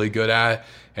actually good at.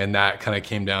 And that kind of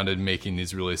came down to making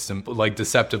these really simple, like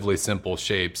deceptively simple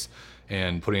shapes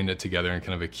and putting it together in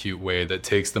kind of a cute way that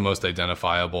takes the most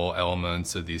identifiable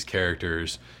elements of these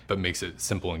characters, but makes it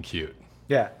simple and cute.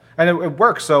 Yeah. And it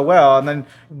works so well. And then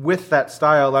with that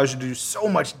style, allows you to do so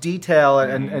much detail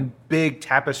and big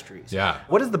tapestries. Yeah.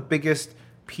 What is the biggest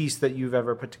piece that you've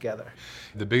ever put together?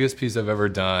 The biggest piece I've ever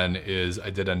done is I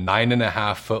did a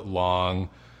 9.5 foot long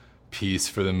piece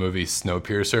for the movie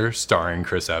Snowpiercer starring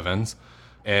Chris Evans.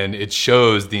 And it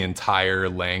shows the entire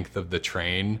length of the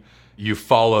train. You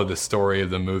follow the story of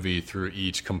the movie through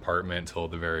each compartment till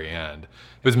the very end.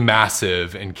 It was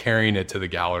massive, and carrying it to the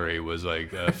gallery was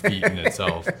like a feat in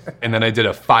itself. And then I did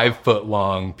a 5 foot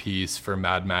long piece for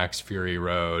Mad Max Fury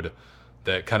Road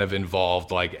that kind of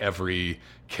involved like every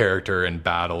character and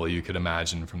battle you could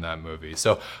imagine from that movie.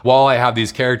 So while I have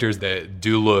these characters that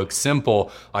do look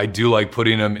simple, I do like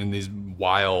putting them in these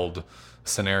wild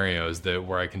scenarios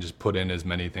where I can just put in as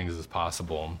many things as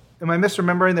possible. Am I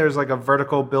misremembering? There's like a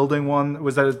vertical building one.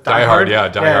 Was that a Die Hard? Yeah,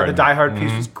 Die Hard. The Die Hard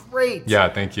piece was great. Yeah,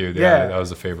 thank you. Yeah, that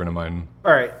was a favorite of mine.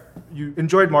 All right. You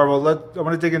enjoyed Marvel. I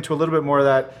want to dig into a little bit more of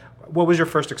that. What was your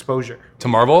first exposure? To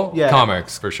Marvel? Yeah.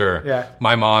 Comics, for sure. Yeah.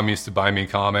 My mom used to buy me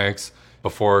comics.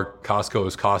 Before Costco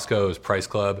was Costco, it was Price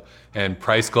Club. And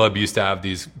Price Club used to have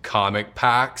these comic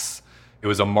packs. It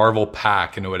was a Marvel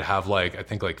pack, and it would have I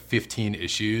think 15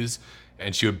 issues.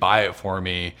 And she would buy it for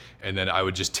me, and then I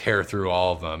would just tear through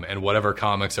all of them. And whatever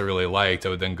comics I really liked, I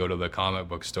would then go to the comic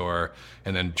book store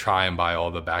and then try and buy all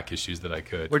the back issues that I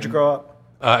could. Where'd you grow up?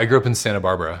 I grew up in Santa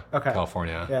Barbara,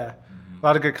 California. Yeah. A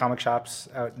lot of good comic shops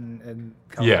out in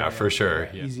California. Yeah, for sure.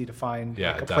 Yeah. Easy to find.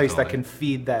 Yeah, a place that definitely. can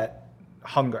feed that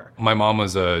hunger. My mom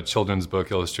was a children's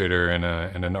book illustrator and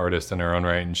an artist in her own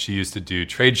right, and she used to do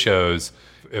trade shows.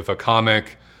 If a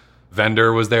comic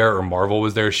vendor was there or Marvel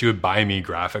was there, she would buy me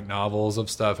graphic novels of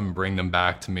stuff and bring them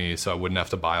back to me so I wouldn't have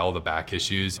to buy all the back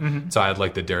issues. So I had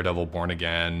the Daredevil Born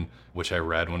Again, which I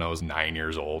read when I was 9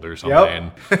 years old or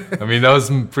something. Yep. I mean, that was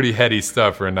some pretty heady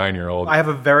stuff for a 9-year-old. I have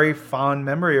a very fond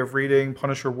memory of reading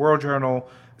Punisher World Journal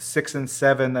 6 and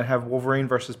 7 that have Wolverine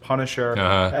versus Punisher,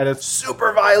 Uh-huh. and it's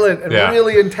super violent and Yeah.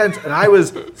 really intense. And I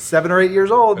was 7 or 8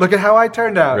 years old. Look at how I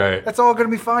turned out. Right. That's all going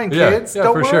to be fine, Yeah, kids. yeah,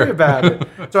 Don't for worry sure. about it.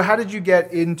 So how did you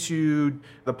get into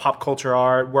the pop culture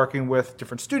art, working with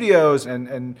different studios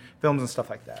and films and stuff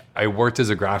like that? I worked as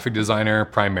a graphic designer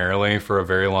primarily for a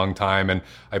very long time, and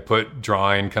I put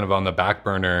drawing kind of on the back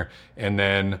burner. And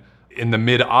then in the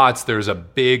mid-aughts, there was a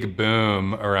big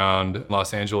boom around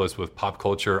Los Angeles with pop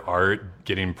culture art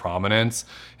getting prominence.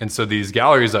 And so these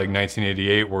galleries like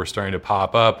 1988 were starting to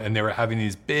pop up, and they were having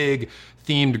these big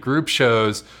themed group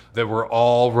shows that were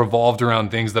all revolved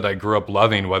around things that I grew up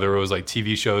loving, whether it was like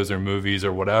TV shows or movies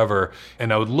or whatever.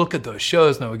 And I would look at those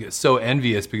shows and I would get so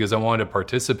envious because I wanted to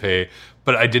participate,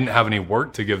 but I didn't have any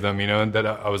work to give them, you know, and that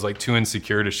I was like too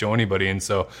insecure to show anybody. And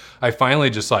so I finally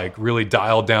just like really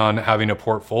dialed down having a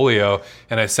portfolio,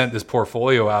 and I sent this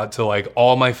portfolio out to like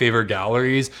all my favorite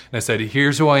galleries. And I said,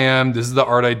 here's who I am. This is the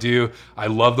art I do. I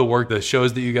love the work, the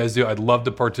shows that you guys do. I'd love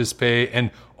to participate. And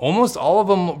almost all of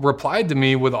them replied to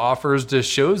me with offers to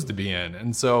shows to be in.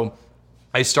 And so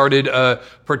I started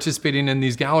participating in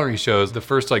these gallery shows. The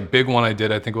first like big one I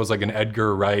did, I think, was like an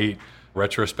Edgar Wright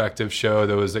retrospective show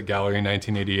that was at Gallery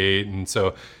 1988. And so,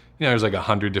 you know, there's like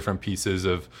 100 different pieces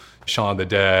of Shaun of the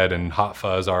Dead and Hot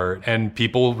Fuzz art. And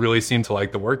people really seemed to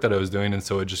like the work that I was doing. And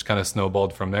so it just kind of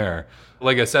snowballed from there.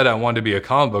 Like I said, I wanted to be a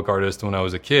comic book artist when I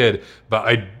was a kid, but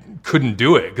I couldn't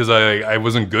do it because I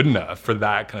wasn't good enough for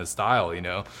that kind of style, you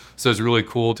know? So it's really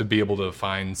cool to be able to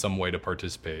find some way to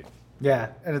participate. Yeah,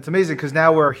 and it's amazing because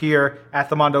now we're here at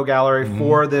the Mondo Gallery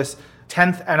for this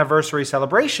 10th anniversary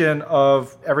celebration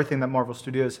of everything that Marvel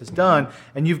Studios has done,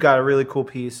 and you've got a really cool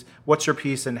piece. What's your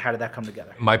piece, and how did that come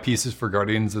together? My piece is for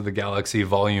Guardians of the Galaxy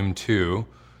Volume 2,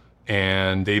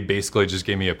 and they basically just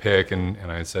gave me a pick, and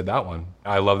I said that one.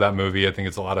 I love that movie. I think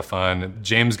it's a lot of fun.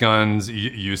 James Gunn's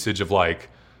usage of like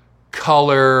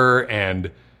color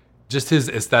and just his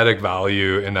aesthetic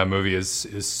value in that movie is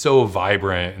so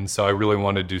vibrant, and so I really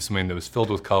wanted to do something that was filled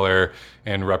with color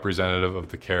and representative of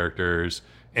the characters.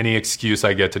 Any excuse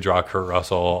I get to draw Kurt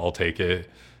Russell, I'll take it.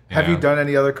 Have you done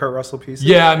any other Kurt Russell pieces?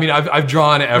 Yeah, I mean, I've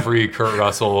drawn every Kurt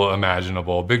Russell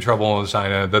imaginable. Big Trouble in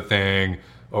China, The Thing,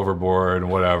 Overboard,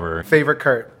 whatever. Favorite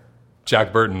Kurt?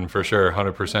 Jack Burton, for sure,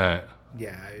 100%.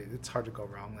 Yeah, it's hard to go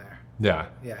wrong there. Yeah.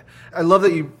 Yeah. I love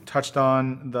that you touched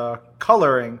on the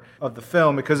coloring of the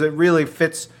film because it really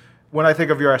fits. When I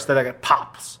think of your aesthetic, it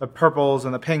pops. The purples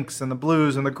and the pinks and the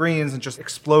blues and the greens and just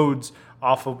explodes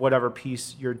off of whatever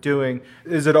piece you're doing.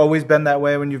 Has it always been that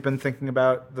way when you've been thinking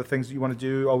about the things that you want to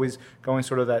do, always going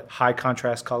sort of that high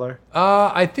contrast color?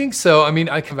 I think so. I mean,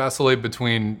 I can vacillate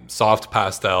between soft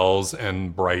pastels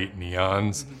and bright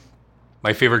neons. Mm-hmm.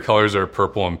 My favorite colors are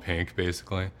purple and pink,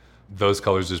 basically. Those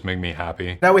colors just make me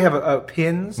happy. Now we have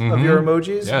pins of your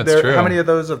emojis. Yeah, it's true. How many of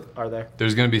those are there?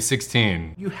 There's going to be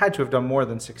 16. You had to have done more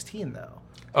than 16, though.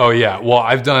 Oh, yeah. Well,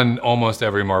 I've done almost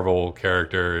every Marvel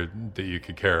character that you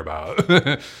could care about.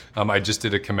 I just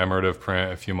did a commemorative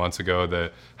print a few months ago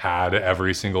that had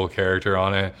every single character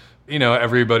on it. You know,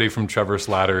 everybody from Trevor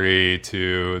Slattery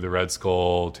to the Red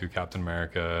Skull to Captain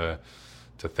America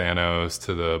to Thanos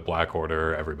to the Black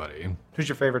Order, everybody. Who's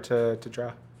your favorite to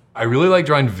draw? I really like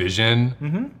drawing Vision.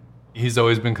 Mm-hmm. He's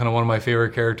always been kind of one of my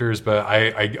favorite characters, but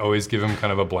I always give him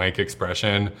kind of a blank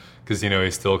expression because, you know,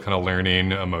 he's still kind of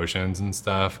learning emotions and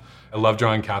stuff. I love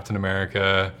drawing Captain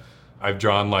America. I've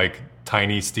drawn like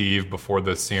Tiny Steve before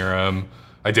the serum.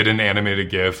 I did an animated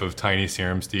GIF of Tiny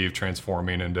Serum Steve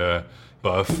transforming into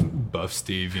buff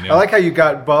Steve, you know. I like how you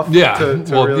got buff. Yeah,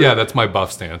 really... yeah, that's my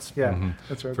buff stance. Yeah,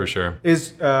 that's right. For sure.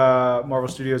 Is Marvel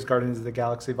Studios Guardians of the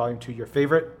Galaxy Volume 2 your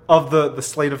favorite of the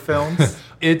slate of films?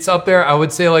 It's up there. I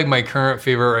would say like my current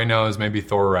favorite right now is maybe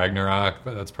Thor Ragnarok,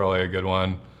 but that's probably a good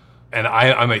one. And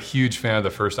I'm a huge fan of the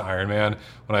first Iron Man.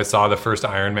 When I saw the first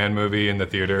Iron Man movie in the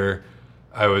theater,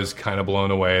 I was kind of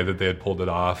blown away that they had pulled it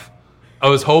off. I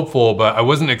was hopeful, but I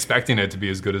wasn't expecting it to be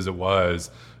as good as it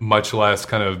was, much less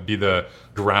kind of be the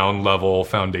ground level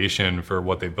foundation for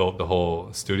what they built the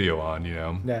whole studio on, you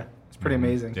know? Yeah, it's pretty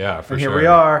amazing. Yeah, for and sure. Here we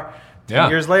are, 10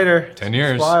 years later. 10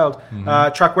 years. It's wild.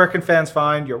 Truck, where can fans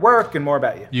find your work and more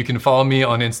about you? You can follow me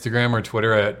on Instagram or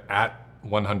Twitter at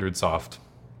 100soft.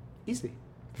 Easy.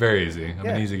 Very easy. I'm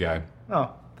an easy guy.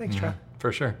 Oh, thanks, Truck.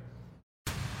 For sure.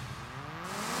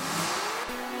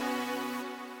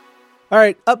 All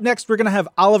right, up next, we're going to have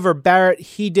Oliver Barrett.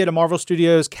 He did a Marvel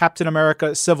Studios Captain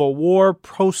America Civil War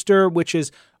poster, which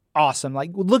is awesome.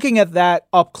 Like looking at that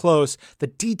up close, the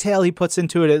detail he puts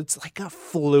into it, it's like a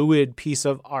fluid piece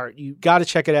of art. You got to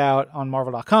check it out on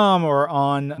Marvel.com or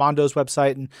on Mondo's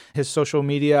website and his social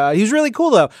media. He's really cool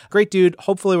though. Great dude.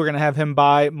 Hopefully we're going to have him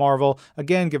by Marvel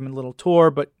again, give him a little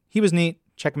tour, but he was neat.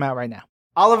 Check him out right now.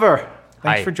 Oliver,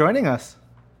 thanks Hi. for joining us.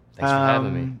 Thanks for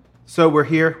having me. So we're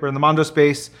here. We're in the Mondo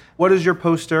space. What is your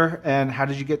poster, and how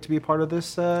did you get to be a part of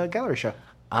this gallery show?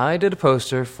 I did a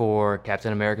poster for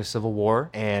Captain America Civil War,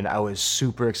 and I was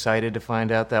super excited to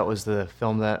find out that was the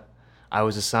film that I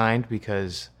was assigned,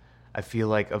 because I feel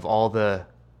like of all the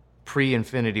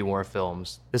pre-Infinity War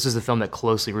films, this is the film that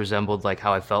closely resembled like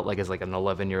how I felt like as like an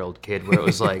 11-year-old kid, where it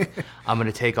was like, I'm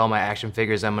going to take all my action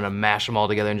figures, I'm going to mash them all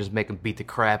together and just make them beat the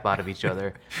crap out of each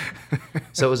other.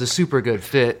 So it was a super good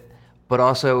fit. But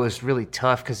also it was really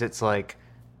tough because it's like,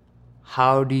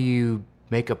 how do you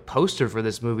make a poster for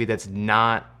this movie that's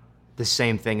not the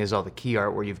same thing as all the key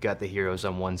art, where you've got the heroes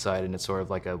on one side and it's sort of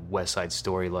like a West Side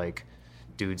Story, like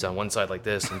dudes on one side like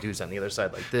this and dudes on the other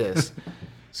side like this.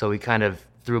 So we kind of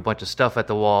threw a bunch of stuff at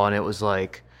the wall, and it was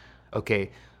like,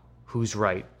 okay, who's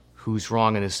right? Who's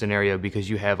wrong in this scenario? Because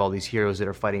you have all these heroes that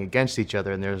are fighting against each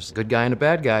other, and there's a good guy and a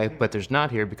bad guy, but there's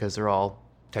not here because they're all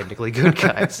technically good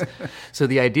guys. So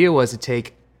the idea was to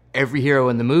take every hero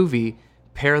in the movie,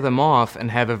 pair them off, and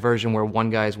have a version where one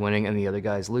guy's winning and the other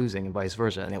guy's losing, and vice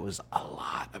versa. And it was a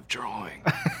lot of drawing.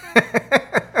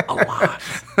 A lot.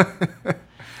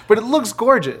 But it looks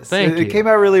gorgeous. Thank you. It came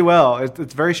out really well.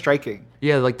 It's very striking.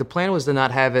 Yeah, like the plan was to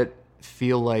not have it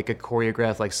feel like a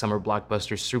choreographed like summer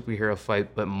blockbuster superhero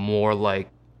fight, but more like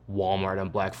Walmart on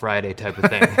Black Friday type of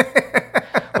thing,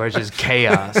 where it's just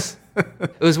chaos.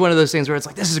 It was one of those things where it's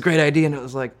like, this is a great idea, and it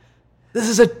was like, this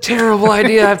is a terrible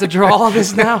idea. I have to draw all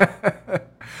this now.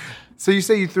 So you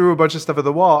say you threw a bunch of stuff at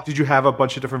the wall. Did you have a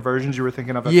bunch of different versions you were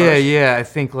thinking of at Yeah, first? yeah. I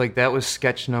think like that was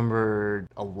sketch number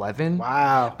 11.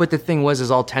 Wow. But the thing was, is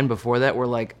all 10 before that were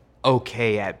like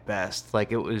okay at best.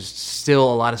 Like it was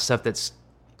still a lot of stuff that's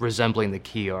resembling the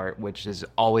key art, which is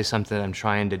always something I'm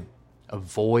trying to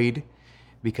avoid,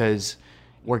 because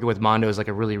working with Mondo is like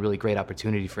a really, really great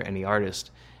opportunity for any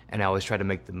artist. And I always try to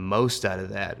make the most out of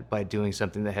that by doing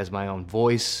something that has my own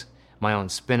voice, my own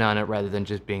spin on it, rather than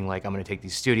just being like, I'm going to take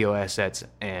these studio assets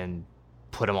and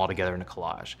put them all together in a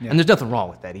collage. Yeah. And there's nothing wrong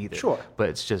with that either. Sure. But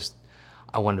it's just,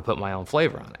 I wanted to put my own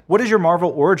flavor on it. What is your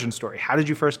Marvel origin story? How did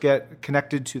you first get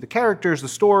connected to the characters, the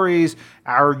stories,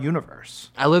 our universe?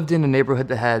 I lived in a neighborhood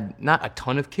that had not a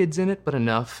ton of kids in it, but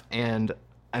enough. And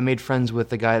I made friends with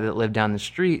the guy that lived down the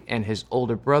street, and his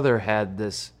older brother had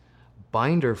this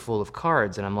binder full of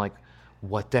cards. And I'm like,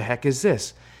 what the heck is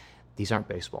this? These aren't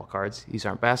baseball cards. These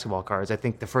aren't basketball cards. I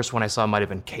think the first one I saw might have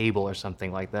been Cable or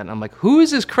something like that. And I'm like, who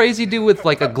is this crazy dude with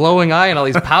like a glowing eye and all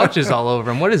these pouches all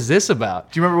over him? What is this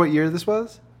about? Do you remember what year this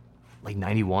was? Like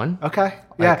 91? Okay.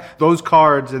 Yeah. Those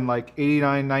cards in like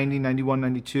 89, 90, 91,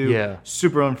 92. Yeah.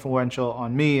 Super influential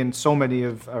on me and so many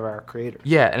of our creators.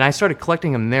 Yeah, and I started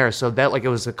collecting them there. So that like it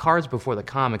was the cards before the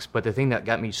comics, but the thing that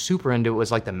got me super into it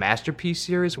was like the Masterpiece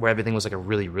series, where everything was like a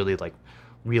really, really like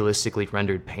realistically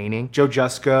rendered painting. Joe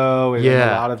Jusko and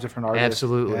a lot of different artists.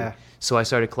 Absolutely. Yeah. So I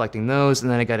started collecting those,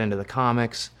 and then I got into the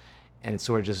comics, and it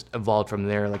sort of just evolved from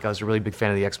there. Like I was a really big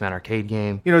fan of the X-Men arcade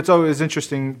game. You know, it's always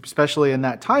interesting, especially in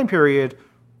that time period,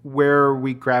 where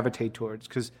we gravitate towards.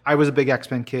 Because I was a big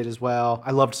X-Men kid as well.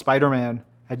 I loved Spider-Man.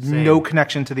 Had no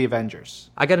connection to the Avengers.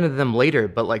 I got into them later,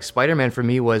 but like Spider-Man for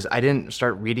me was, I didn't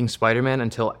start reading Spider-Man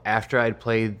until after I'd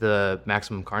played the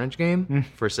Maximum Carnage game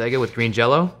for Sega with Green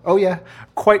Jello. Oh yeah,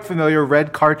 quite familiar.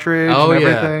 Red cartridge and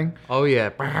everything. Oh yeah.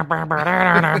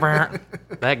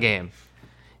 That game.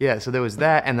 Yeah, so there was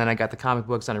that, and then I got the comic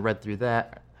books and I read through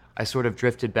that. I sort of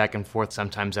drifted back and forth.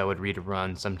 Sometimes I would read a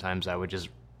run, sometimes I would just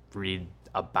read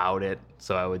about it,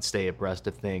 so I would stay abreast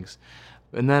of things.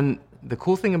 And then the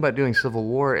cool thing about doing Civil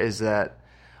War is that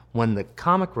when the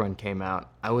comic run came out,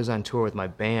 I was on tour with my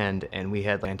band, and we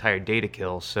had the entire day to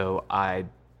kill, so I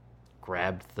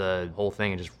grabbed the whole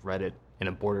thing and just read it in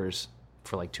a Borders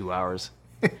for like 2 hours.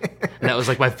 And that was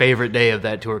like my favorite day of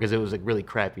that tour, because it was like really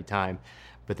crappy time.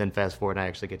 But then fast forward, and I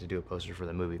actually get to do a poster for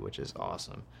the movie, which is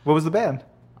awesome. What was the band?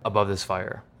 Above This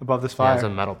Fire. Above This Fire. Yeah, it's a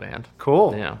metal band.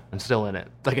 Cool. Yeah, I'm still in it,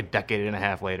 like a decade and a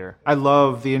half later. I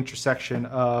love the intersection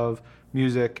of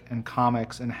music and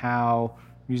comics and how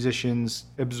musicians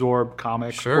absorb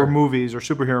comics or movies or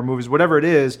superhero movies, whatever it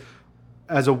is,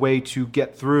 as a way to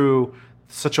get through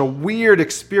such a weird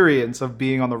experience of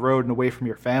being on the road and away from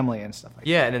your family and stuff like that.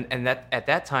 Yeah, and that at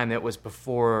that time, it was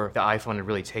before the iPhone had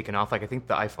really taken off. Like, I think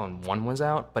the iPhone 1 was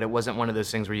out, but it wasn't one of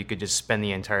those things where you could just spend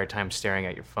the entire time staring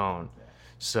at your phone.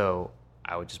 So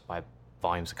I would just buy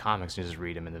volumes of comics and just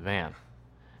read them in the van.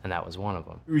 and that was one of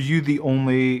them. Were you the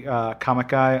only comic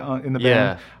guy in the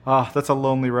band? Yeah. Oh, that's a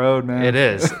lonely road, man. It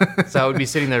is. So I would be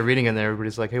sitting there reading, and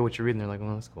everybody's like, "Hey, what you reading?" They're like,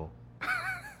 "Well, that's cool."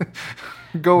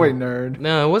 Go away, nerd.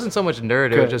 No, it wasn't so much nerd. It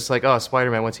Good. was just like, "Oh,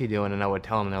 Spider-Man, what's he doing?" And I would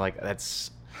tell them, and they're like,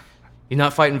 "You're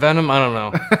not fighting Venom? I don't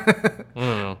know." I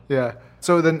don't know. Yeah.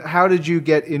 So then how did you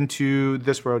get into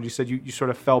this world? You said you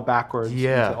sort of fell backwards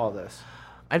into all this.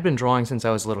 I'd been drawing since I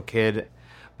was a little kid,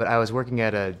 but I was working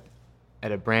at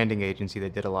a branding agency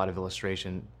that did a lot of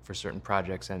illustration for certain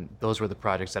projects, and those were the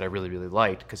projects that I really, really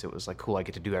liked because it was like, cool, I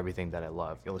get to do everything that I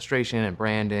love. Illustration and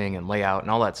branding and layout and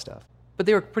all that stuff. But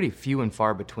they were pretty few and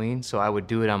far between, so I would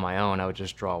do it on my own. I would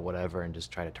just draw whatever and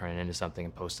just try to turn it into something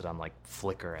and post it on like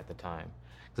Flickr at the time.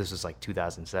 This was like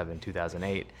 2007,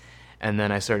 2008. And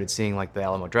then I started seeing like the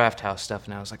Alamo Drafthouse stuff,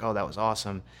 and I was like, oh, that was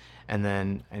awesome. And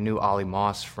then I knew Ollie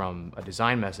Moss from a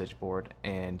design message board,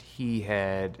 and he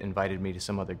had invited me to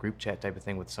some other group chat type of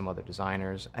thing with some other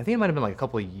designers. I think it might have been like a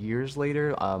couple of years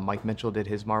later. Mike Mitchell did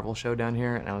his Marvel show down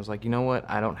here, and I was like, you know what?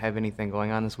 I don't have anything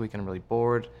going on this week, and I'm really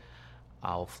bored.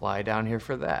 I'll fly down here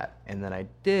for that. And then I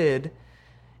did,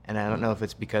 and I don't know if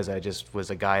it's because I just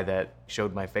was a guy that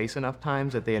showed my face enough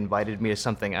times that they invited me to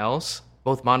something else.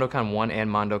 Both MondoCon 1 and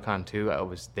MondoCon 2, I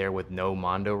was there with no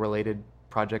Mondo-related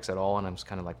projects at all, and I was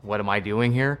kind of like, what am I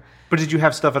doing here? But did you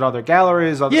have stuff at other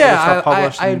galleries? Other Yeah, stuff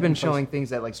published I had been showing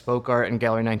things at like Spoke Art and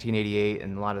Gallery 1988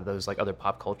 and a lot of those like other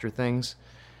pop culture things.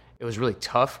 It was really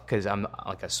tough because I'm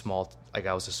like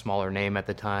I was a smaller name at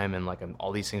the time, and like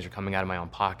all these things are coming out of my own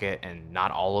pocket, and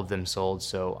not all of them sold.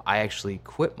 So I actually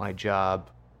quit my job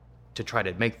to try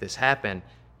to make this happen.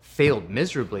 Failed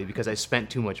miserably because I spent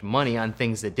too much money on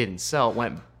things that didn't sell.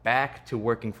 Went back to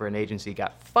working for an agency,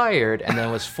 got fired, and then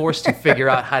was forced to figure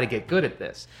out how to get good at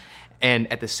this.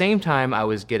 And at the same time, I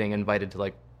was getting invited to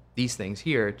like these things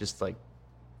here, just like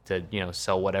to,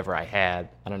 sell whatever I had.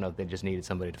 I don't know if they just needed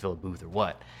somebody to fill a booth or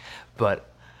what.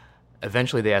 But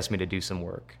eventually they asked me to do some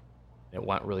work. It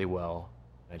went really well.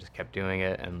 I just kept doing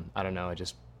it, and I don't know, I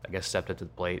guess stepped up to the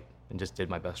plate and just did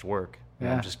my best work. And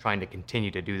I'm just trying to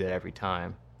continue to do that every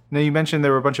time. Now, you mentioned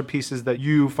there were a bunch of pieces that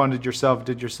you funded yourself,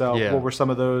 did yourself. Yeah. What were some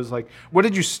of those? Like, what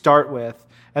did you start with?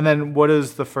 And then what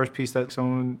is the first piece that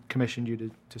someone commissioned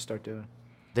you to start doing?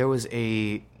 There was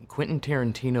a Quentin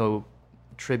Tarantino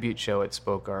tribute show at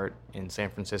Spoke Art in San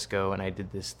Francisco, and I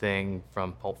did this thing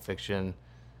from Pulp Fiction.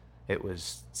 It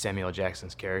was Samuel L.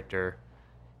 Jackson's character.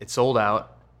 It sold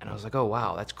out, and I was like, oh,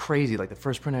 wow, that's crazy. Like, the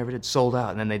first print I ever did sold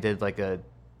out. And then they did, like, a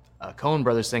Coen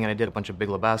Brothers thing, and I did a bunch of Big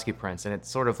Lebowski prints, and it's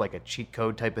sort of like a cheat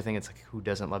code type of thing. It's like, who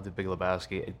doesn't love the Big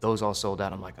Lebowski? Those all sold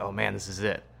out. I'm like, oh man, this is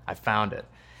it. I found it.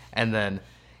 And then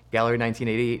Gallery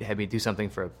 1988 had me do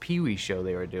something for a Pee-wee show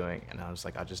they were doing, and I was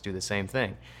like, I'll just do the same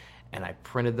thing. And I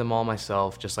printed them all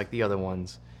myself, just like the other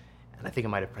ones, and I think I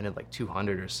might have printed like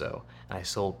 200 or so, and I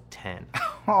sold 10.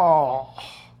 Oh.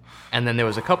 And then there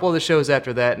was a couple of the shows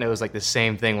after that, and it was like the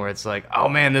same thing where it's like, oh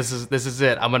man, this is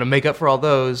it. I'm gonna make up for all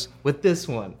those with this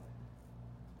one.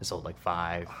 I sold like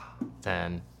 5,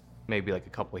 10, maybe like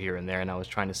a couple here and there, and I was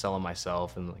trying to sell them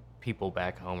myself, and like people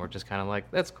back home were just kind of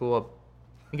like, that's cool,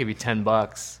 I'll give you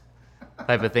 $10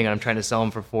 type of thing, and I'm trying to sell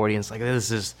them for 40, and it's like, this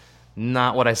is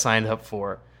not what I signed up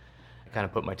for. I kind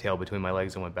of put my tail between my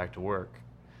legs and went back to work,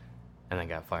 and then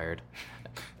got fired.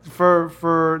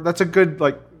 For that's a good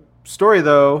like story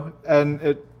though,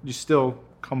 and you still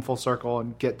come full circle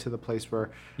and get to the place where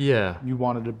you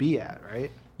wanted to be at, right?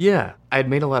 Yeah, I had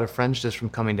made a lot of friends just from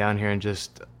coming down here, and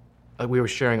just like we were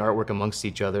sharing artwork amongst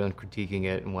each other and critiquing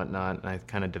it and whatnot, and I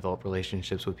kind of developed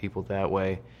relationships with people that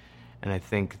way, and I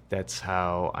think that's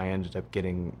how I ended up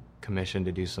getting commissioned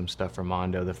to do some stuff for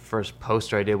Mondo. The first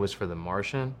poster I did was for The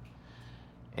Martian,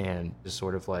 and just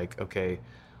sort of like, okay,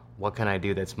 what can I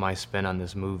do that's my spin on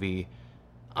this movie?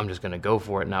 I'm just going to go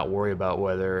for it, not worry about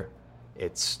whether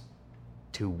it's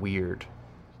too weird.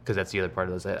 Because that's the other part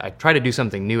of this. I try to do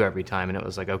something new every time, and it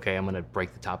was like, okay, I'm going to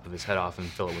break the top of his head off and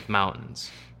fill it with mountains.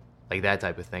 Like that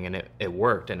type of thing. And it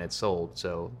worked, and it sold.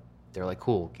 So they're like,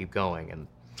 cool, keep going. And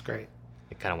it's great.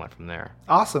 It kind of went from there.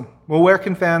 Awesome. Well, where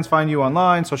can fans find you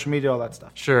online, social media, all that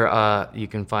stuff? Sure. You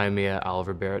can find me at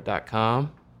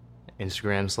oliverbarrett.com,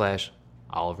 Instagram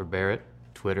 /Oliver Barrett,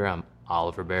 Twitter, I'm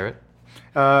Oliver Barrett.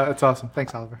 That's awesome.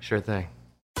 Thanks, Oliver. Sure thing.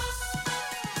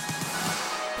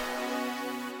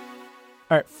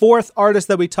 All right, fourth artist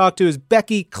that we talked to is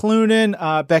Becky Cloonan.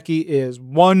 Becky is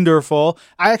wonderful.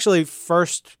 I actually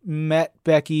first met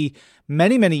Becky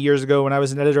many, many years ago when I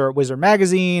was an editor at Wizard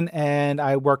Magazine, and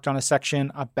I worked on a section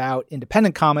about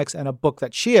independent comics and a book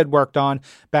that she had worked on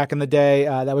back in the day.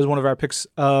 That was one of our picks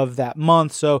of that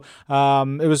month. So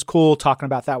it was cool talking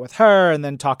about that with her, and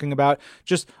then talking about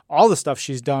just all the stuff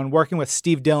she's done, working with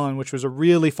Steve Dillon, which was a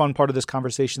really fun part of this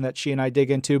conversation that she and I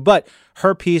dig into. But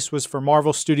her piece was for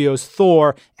Marvel Studios'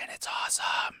 Thor, and it's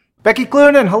awesome. Becky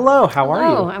Clunan, hello. How are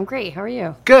you? Oh, I'm great. How are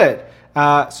you? Good.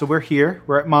 So we're here.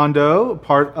 We're at Mondo,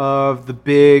 part of the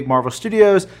big Marvel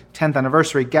Studios 10th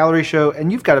anniversary gallery show.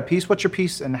 And you've got a piece. What's your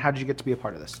piece, and how did you get to be a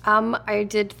part of this? I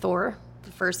did Thor,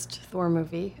 the first Thor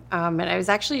movie. And I was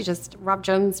actually Rob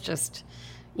Jones just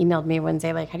emailed me one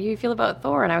day, like, how do you feel about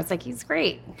Thor? And I was like, he's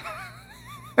great.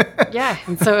 Yeah,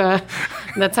 and so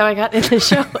that's how I got in the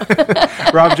show.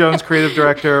 Rob Jones, creative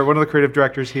director, one of the creative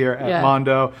directors here at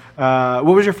Mondo.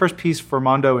 What was your first piece for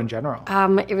Mondo in general?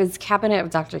 It was Cabinet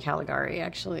of Dr. Caligari,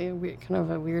 actually. Kind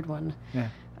of a weird one. Yeah.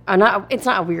 It's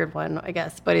not a weird one, I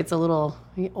guess, but it's a little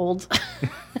old.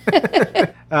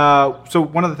 So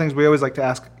one of the things we always like to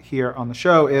ask here on the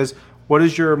show is, what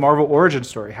is your Marvel origin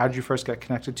story? How did you first get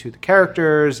connected to the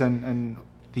characters and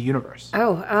the universe?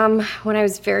 When I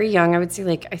was very young, I would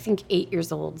say I think 8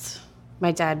 years old,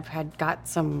 my dad had got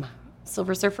some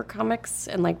Silver Surfer comics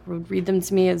and would read them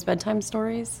to me as bedtime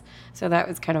stories. So that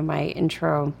was kind of my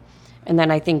intro. And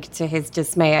then I think to his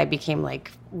dismay, I became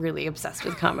really obsessed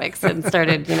with comics and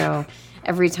started,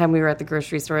 every time we were at the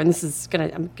grocery store, and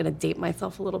I'm gonna date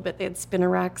myself a little bit. They had spinner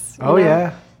racks. Oh,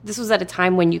 yeah. This was at a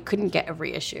time when you couldn't get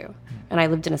every issue. And I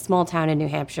lived in a small town in New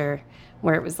Hampshire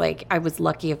where it was I was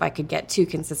lucky if I could get 2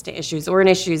 consistent issues, or in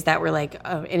issues that were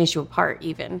an issue apart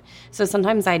even. So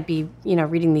sometimes I'd be,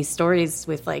 reading these stories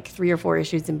with 3 or 4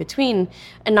 issues in between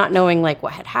and not knowing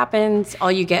what had happened.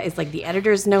 All you get is the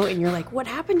editor's note, and you're like, what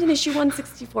happened in issue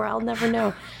 164? I'll never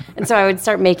know. And so I would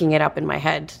start making it up in my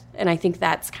head. And I think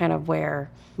that's kind of where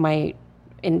my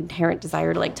inherent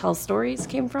desire to tell stories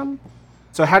came from.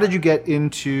 So how did you get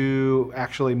into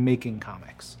actually making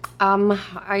comics?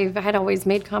 I had always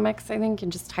made comics, I think, in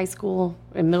just high school.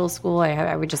 In middle school,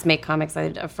 I would just make comics. I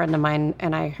had a friend of mine,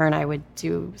 and her and I would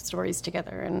do stories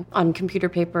together and on computer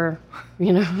paper.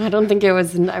 I don't think I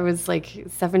was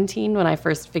 17 when I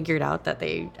first figured out that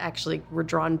they actually were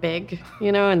drawn big,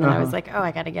 and then I was I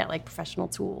got to get professional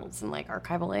tools and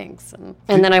archival inks.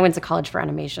 And then I went to college for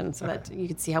animation, so that you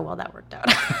could see how well that worked out.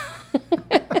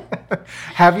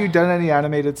 Have you done any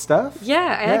animated stuff?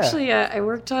 Yeah. I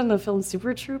worked on the film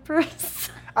Super Troopers.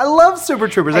 I love Super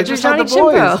Troopers. I just had the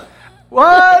Johnny boys. Chimpo.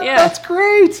 What? Yeah. That's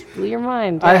great. Blew your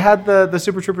mind. I had the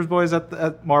Super Troopers boys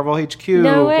at Marvel HQ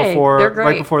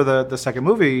right before the second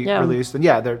movie released, and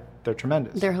they're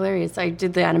tremendous. They're hilarious. I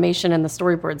did the animation and the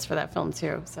storyboards for that film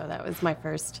too, so that was my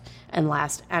first and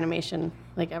last animation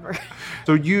ever.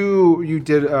 So you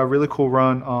did a really cool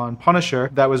run on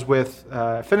Punisher that was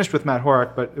finished with Matt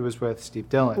Horak, but it was with Steve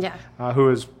Dillon, who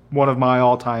is one of my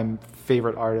all-time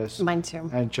favorite artists. Mine too.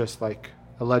 And just a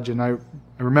legend. I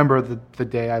remember the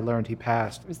day I learned he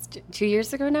passed. It was 2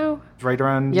 years ago now. Right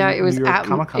around it was New York at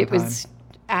Comic-Con time. It was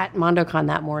at MondoCon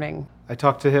that morning. I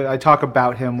talk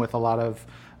about him with a lot of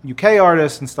UK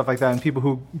artists and stuff like that, and people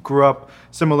who grew up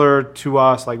similar to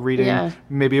us, reading.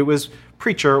 Maybe it was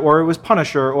Preacher, or it was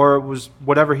Punisher, or it was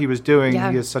whatever he was doing.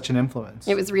 He is such an influence.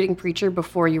 It was reading Preacher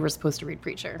before you were supposed to read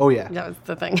Preacher. Oh yeah, that was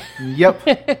the thing.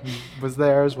 Yep, was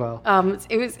there as well.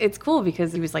 It's cool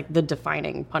because he was the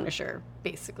defining Punisher,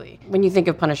 basically. When you think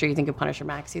of Punisher, you think of Punisher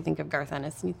Max, you think of Garth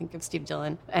Ennis, and you think of Steve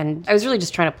Dillon. And I was really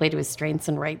just trying to play to his strengths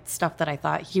and write stuff that I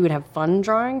thought he would have fun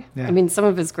drawing. Yeah. I mean, some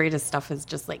of his greatest stuff is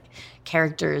just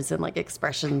characters and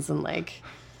expressions and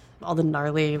all the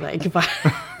gnarly,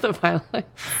 the violence.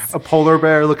 A polar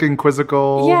bear looking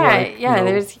quizzical. Yeah.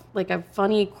 There's a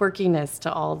funny quirkiness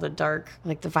to all the dark.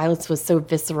 The violence was so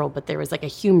visceral, but there was a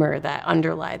humor that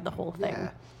underlied the whole thing. Yeah.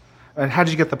 And how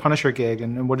did you get the Punisher gig,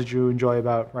 and what did you enjoy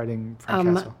about writing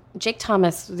Frank Castle? Jake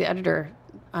Thomas, the editor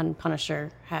on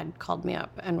Punisher, had called me up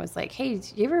and was like, hey, do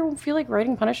you ever feel like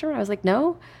writing Punisher? And I was like,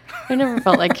 no. I never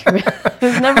felt like it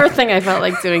was never a thing I felt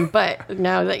like doing, but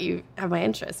now that you have my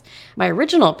interest. My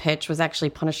original pitch was actually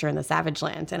Punisher in the Savage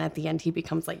Land, and at the end he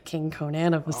becomes King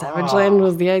Conan of the Savage Land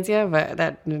was the idea, but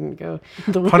that didn't go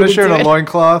the way Punisher in a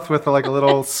loincloth with a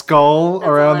little skull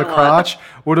around the crotch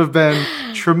would have been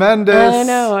tremendous. I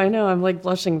know. I'm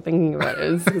blushing thinking about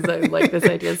it because I like this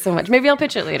idea so much. Maybe I'll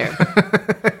pitch it later.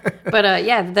 But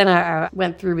then I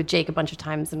went through with Jake a bunch of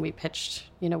times, and we pitched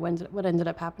what ended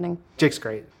up happening. Jake's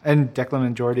great. And Declan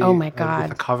and Jordy. Oh, my God.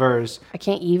 With the covers. I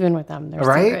can't even with them. They're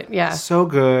Right? so good. Yeah. So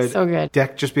good. So good.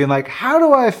 Deck just being like, how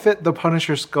do I fit the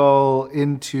Punisher skull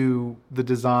into the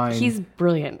design? He's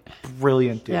brilliant.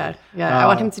 Brilliant, dude. Yeah. I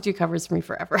want him to do covers for me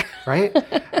forever. Right?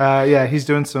 Yeah, he's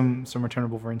doing some Return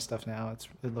of Wolverine stuff now.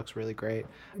 It looks really great.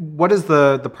 What is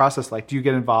the process like? Do you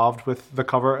get involved with the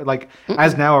cover? Like,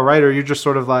 as now a writer, you're just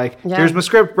sort of like, here's my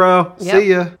script, bro. Yep. See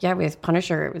ya. Yeah, with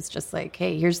Punisher, it was just like,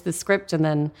 hey, here's the script. And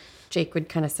then Jake would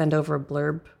kind of send over a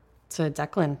blurb to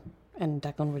Declan. And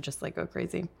Declan would just like go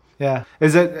crazy. Yeah.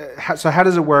 So how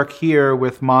does it work here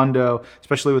with Mondo,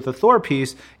 especially with the Thor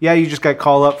piece? Yeah, you just got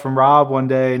called up from Rob one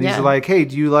day and he's like, hey,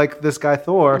 do you like this guy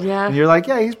Thor? Yeah. And you're like,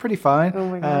 yeah, he's pretty fine. Oh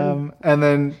my God. And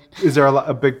then is there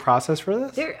a big process for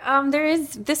this? There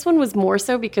is. This one was more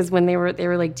so because when they were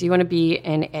like, do you want to be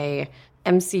in a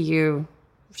MCU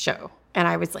show? And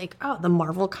I was like, oh, the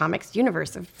Marvel Comics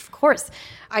universe, of course.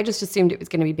 I just assumed it was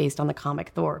going to be based on the comic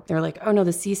Thor. They were like, oh, no,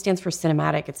 the C stands for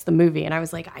cinematic. It's the movie. And I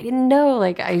was like, I didn't know.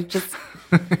 Like,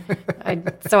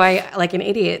 so I, like an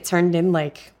idiot, turned in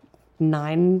like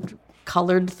 9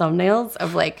 colored thumbnails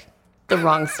of like the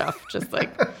wrong stuff. Just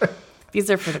like,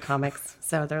 these are for the comics.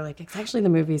 So they're like, it's actually the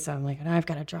movie. So I'm like, no, I've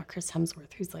got to draw Chris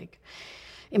Hemsworth, who's like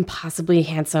impossibly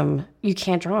handsome. You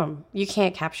can't draw him. You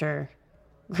can't capture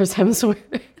Chris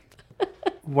Hemsworth.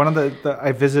 One of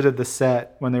I visited the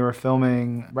set when they were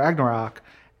filming Ragnarok,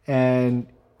 and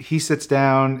he sits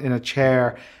down in a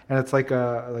chair, and it's like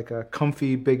a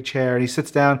comfy big chair, and he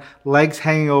sits down, legs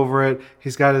hanging over it.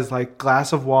 He's got his like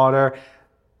glass of water,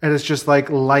 and it's just like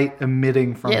light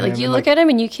emitting from him. Yeah, like you look at him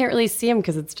and you can't really see him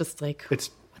because it's just like, what's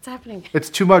happening?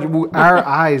 It's too much. Our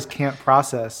eyes can't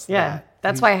process. Yeah.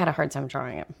 That's why I had a hard time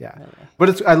drawing it. Yeah. Really.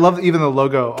 But I love even the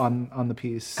logo on the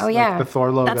piece. Oh, yeah. Like the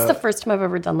Thor logo. That's the first time I've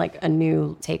ever done like a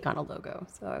new take on a logo.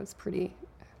 So I was pretty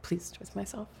pleased with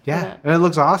myself. Yeah. And it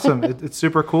looks awesome. It's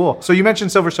super cool. So you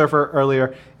mentioned Silver Surfer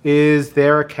earlier. Is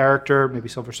there a character, maybe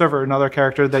Silver Surfer, another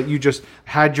character that you just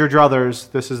had your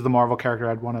druthers, this is the Marvel character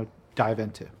I'd want to dive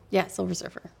into? Yeah, Silver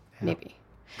Surfer. Yeah. Maybe.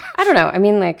 I don't know. I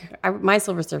mean, like my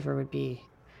Silver Surfer would be,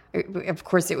 of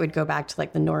course, it would go back to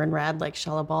like the Norrin Rad, like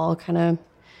Shalabal kind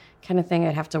of thing.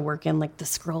 I'd have to work in like the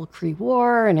Skrull Kree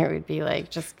War, and it would be like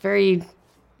just very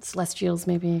Celestials,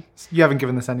 maybe. You haven't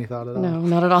given this any thought at all? No,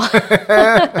 not at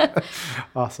all.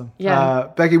 Awesome. Yeah.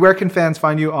 Becky, where can fans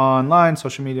find you online,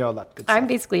 social media, all that good stuff? I'm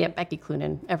basically at Becky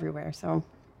Cloonan everywhere, so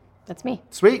that's me.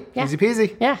 Sweet. Yeah. Easy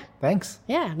peasy. Yeah. Thanks.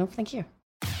 Yeah, no, thank you.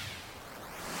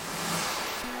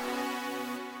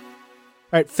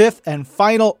 All right, fifth and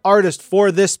final artist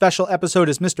for this special episode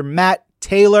is Mr. Matt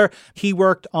Taylor. He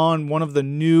worked on one of the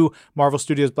new Marvel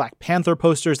Studios Black Panther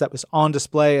posters that was on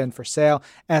display and for sale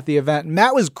at the event.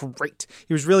 Matt was great.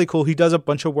 He was really cool. He does a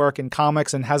bunch of work in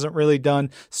comics and hasn't really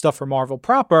done stuff for Marvel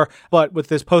proper, but with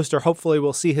this poster, hopefully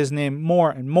we'll see his name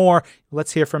more and more.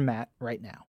 Let's hear from Matt right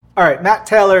now. All right, Matt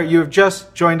Taylor, you have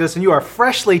just joined us and you are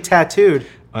freshly tattooed.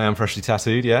 I am freshly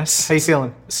tattooed, yes. How you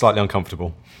feeling? Slightly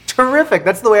uncomfortable. Terrific.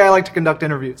 That's the way I like to conduct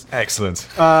interviews. Excellent.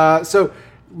 So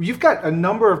you've got a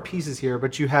number of pieces here,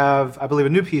 but you have, I believe, a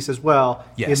new piece as well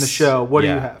in the show. What do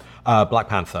you have? Black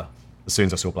Panther. As soon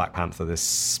as I saw Black Panther this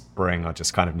spring, I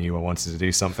just kind of knew I wanted to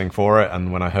do something for it.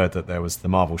 And when I heard that there was the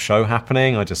Marvel show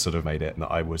happening, I just sort of made it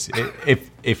that I was,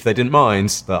 if they didn't mind,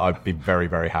 that I'd be very,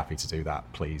 very happy to do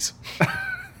that, please.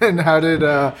 And how did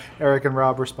Eric and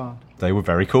Rob respond? They were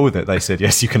very cool with it. They said,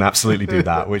 yes, you can absolutely do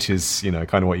that, which is,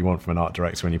 kind of what you want from an art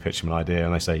director when you pitch them an idea.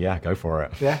 And they say, yeah, go for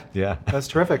it. Yeah. That's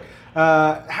terrific.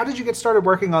 How did you get started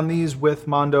working on these with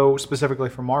Mondo, specifically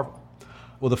for Marvel?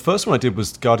 Well, the first one I did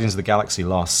was Guardians of the Galaxy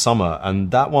last summer. And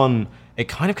that one, it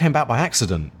kind of came back by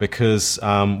accident because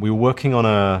we were working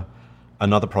on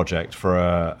another project for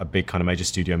a big kind of major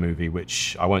studio movie,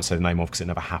 which I won't say the name of because it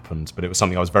never happened, but it was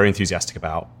something I was very enthusiastic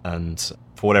about. And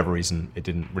for whatever reason, it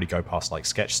didn't really go past like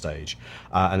sketch stage.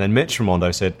 And then Mitch from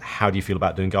Mondo said, how do you feel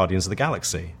about doing Guardians of the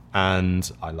Galaxy?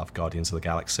 And I love Guardians of the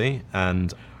Galaxy.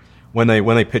 And when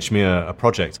they pitch me a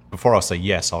project, before I'll say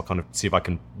yes, I'll kind of see if I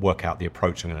can work out the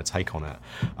approach I'm going to take on it.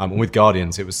 And with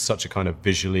Guardians, it was such a kind of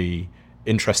visually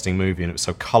interesting movie, and it was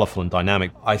so colorful and dynamic.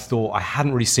 I thought I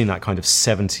hadn't really seen that kind of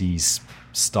 70s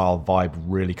style vibe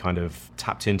really kind of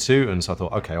tapped into, and so I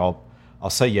thought, okay, I'll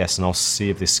say yes, and I'll see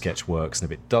if this sketch works,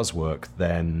 and if it does work,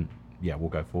 then yeah, we'll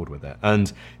go forward with it.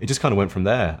 And it just kind of went from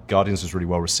there. Guardians was really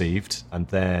well received, and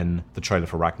then the trailer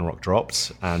for Ragnarok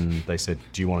dropped, and they said,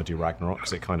 do you want to do Ragnarok?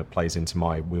 Because it kind of plays into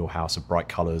my wheelhouse of bright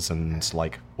colors and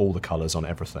like all the colors on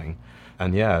everything.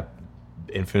 And yeah,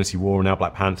 Infinity War and now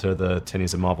Black Panther, the 10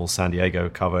 Years of Marvel San Diego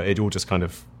cover, it all just kind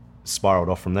of spiraled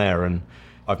off from there. And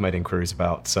I've made inquiries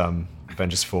about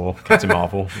Avengers 4, Captain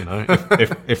Marvel, you know,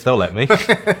 if they'll let me.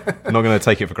 I'm not going to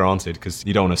take it for granted, because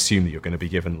you don't want to assume that you're going to be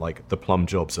given like the plum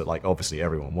jobs that like obviously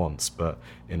everyone wants. But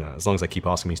you know, as long as they keep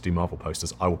asking me to do Marvel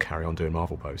posters, I will carry on doing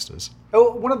Marvel posters.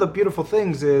 Oh, one of the beautiful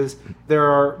things is there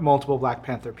are multiple Black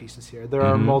Panther pieces here. There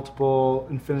are multiple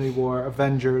Infinity War,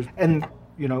 Avengers, and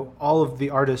you know, all of the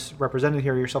artists represented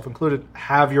here, yourself included,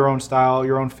 have your own style,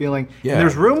 your own feeling. Yeah. And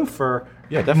there's room for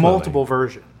multiple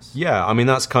versions. Yeah, I mean,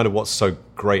 that's kind of what's so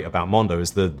great about Mondo,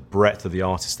 is the breadth of the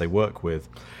artists they work with.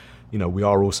 You know, we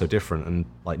are all so different, and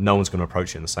like no one's going to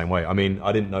approach it in the same way. I mean,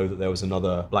 I didn't know that there was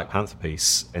another Black Panther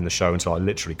piece in the show until I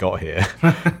literally got here.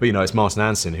 But you know, it's Martin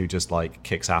Ansin who just like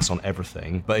kicks ass on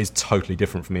everything, but is totally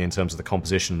different from me in terms of the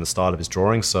composition and the style of his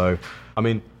drawing. So, I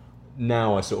mean,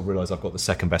 now I sort of realise I've got the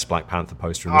second best Black Panther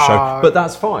poster in the show. But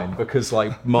that's fine, because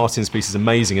like Martin's piece is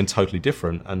amazing and totally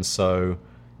different. And so,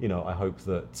 you know, I hope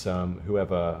that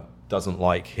whoever doesn't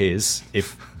like his,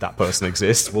 if that person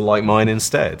exists, will like mine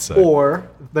instead. So. Or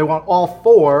they want all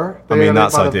four. I mean,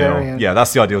 that's ideal. Yeah,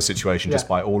 that's the ideal situation. Just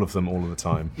buy all of them all of the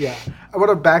time. Yeah. I want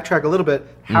to backtrack a little bit.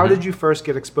 How did you first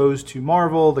get exposed to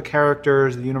Marvel, the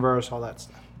characters, the universe, all that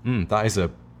stuff? That is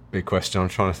a big question. I'm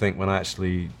trying to think when I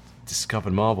actually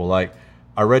discovered Marvel. Like,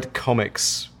 I read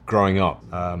comics growing up,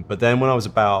 but then when I was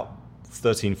about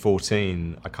 13,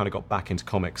 14, I kind of got back into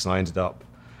comics, and I ended up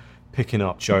picking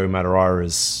up Joe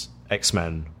Madureira's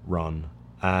X-Men run,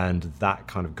 and that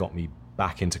kind of got me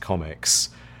back into comics.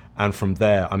 And from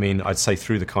there, I mean, I'd say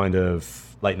through the kind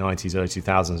of late 90s, early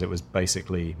 2000s, it was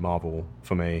basically Marvel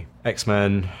for me.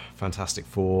 X-Men, Fantastic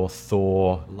Four,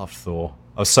 Thor, loved Thor.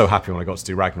 I was so happy when I got to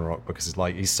do Ragnarok, because it's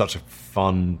like, he's such a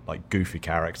fun, like goofy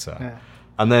character. Yeah.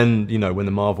 And then, you know, when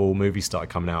the Marvel movies started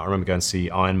coming out, I remember going to see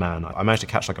Iron Man. I managed to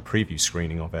catch like a preview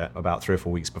screening of it about 3 or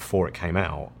 4 weeks before it came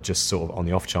out, just sort of on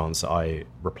the off chance that I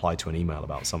replied to an email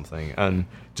about something, and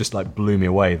just like blew me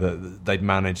away that they'd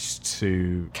managed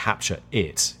to capture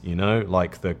it, you know,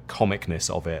 like the comicness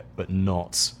of it, but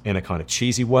not in a kind of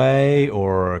cheesy way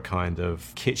or a kind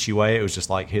of kitschy way. It was just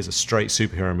like, here's a straight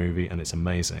superhero movie and it's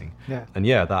amazing. Yeah. And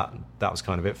yeah, that was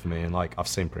kind of it for me. And like, I've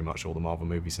seen pretty much all the Marvel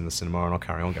movies in the cinema, and I'll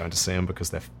carry on going to see them because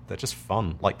they're just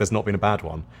fun. Like, there's not been a bad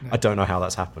one. Yeah. I don't know how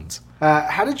that's happened.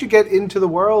 How did you get into the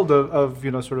world of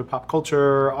you know, sort of pop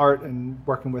culture, art, and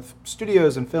working with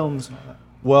studios and films and all that?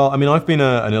 Well, I mean, I've been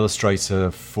an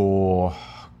illustrator for,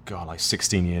 like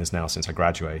 16 years now since I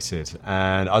graduated.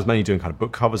 And I was mainly doing kind of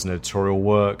book covers and editorial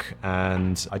work.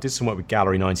 And I did some work with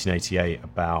Gallery 1988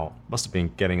 must have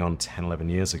been getting on 10, 11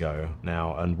 years ago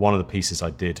now. And one of the pieces I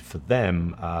did for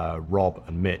them, Rob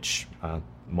and Mitch,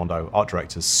 Mondo art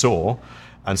directors, saw.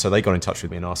 And so they got in touch with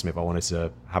me and asked me if I wanted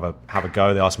to have a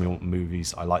go. They asked me what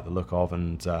movies I liked the look of.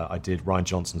 And I did Rian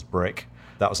Johnson's Brick.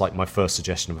 That was like my first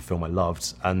suggestion of a film I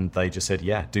loved, and they just said,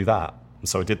 yeah, do that. And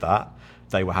so I did that.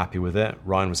 They were happy with it.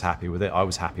 Ryan was happy with it. I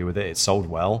was happy with it. It sold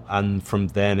well. And from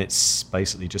then, it's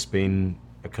basically just been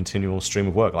a continual stream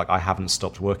of work. Like, I haven't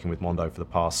stopped working with Mondo for the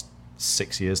past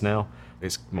 6 years now.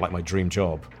 It's like my dream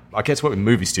job. I get to work with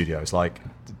movie studios. Like,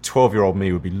 12-year-old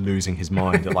me would be losing his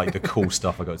mind at like the cool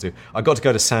stuff I got to do. I got to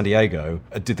go to San Diego.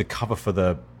 I did the cover for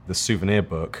the souvenir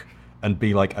book and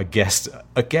be like a guest.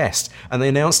 And they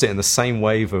announced it in the same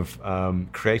wave of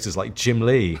creators like Jim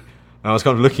Lee. And I was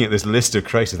kind of looking at this list of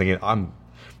creators thinking,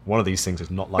 one of these things is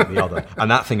not like the other.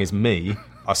 And that thing is me.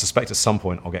 I suspect at some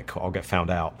point I'll get found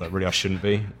out that really I shouldn't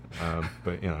be.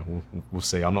 But you know, we'll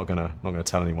see. I'm not gonna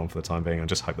tell anyone for the time being. I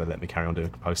just hope they let me carry on doing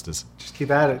posters. Just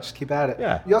keep at it.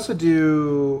 Yeah. You also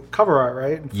do cover art,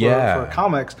 right? For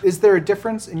comics. Is there a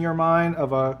difference in your mind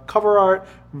of a cover art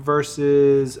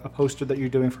versus a poster that you're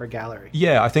doing for a gallery?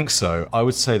 Yeah, I think so. I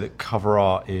would say that cover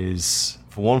art is,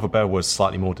 for want of a better word,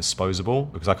 slightly more disposable,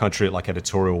 because I kind of treat it like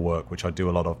editorial work, which I do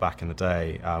a lot of back in the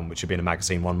day, which would be in a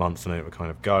magazine 1 month and then it would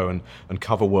kind of go. And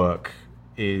cover work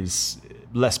is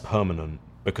less permanent,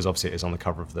 because obviously it is on the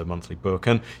cover of the monthly book.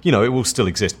 And, you know, it will still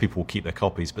exist. People will keep their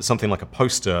copies. But something like a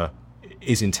poster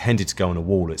is intended to go on a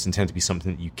wall. It's intended to be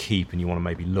something that you keep and you want to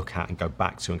maybe look at and go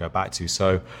back to.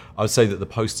 So I would say that the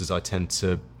posters I tend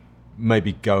to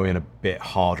maybe go in a bit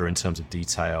harder in terms of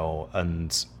detail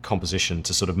and composition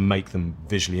to sort of make them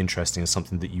visually interesting as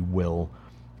something that you will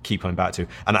keep coming back to.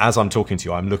 And as I'm talking to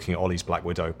you, I'm looking at Ollie's Black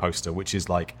Widow poster, which is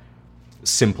like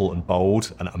simple and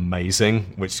bold and amazing,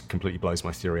 which completely blows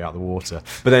my theory out of the water.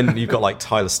 But then you've got like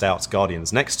Tyler Stout's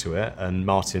Guardians next to it, and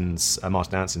Martin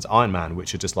Anson's Iron Man,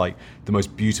 which are just like the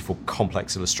most beautiful,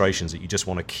 complex illustrations that you just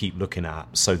want to keep looking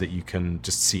at so that you can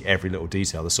just see every little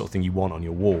detail, the sort of thing you want on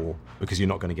your wall, because you're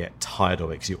not going to get tired of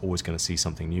it because you're always going to see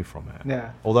something new from it.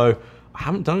 Yeah. Although I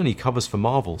haven't done any covers for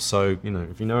Marvel, so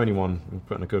if you know anyone,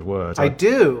 put in a good word. I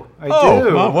do. Well, I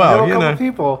know a you couple know.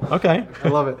 people. Okay. I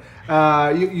love it.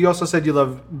 You also said you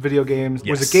love video games.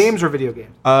 Yes. Was it games or video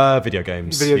games? Video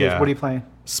games. Video games. Yeah. What are you playing?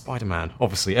 Spider-Man.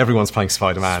 Obviously, everyone's playing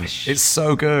Spider-Man. It's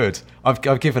so good.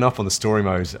 I've given up on the story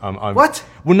mode. What?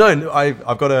 Well, no,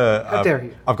 I've got How dare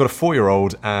you? I've got a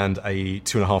 4-year-old and a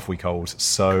 2.5-week-old.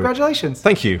 So Congratulations.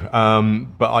 Thank you.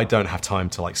 But I don't have time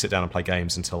to sit down and play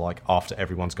games until after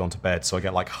everyone's gone to bed. So I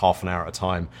get half an hour at a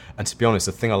time. And to be honest,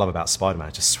 the thing I love about Spider-Man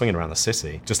is just swinging around the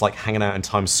city, just hanging out in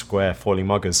Times Square, foiling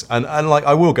muggers. And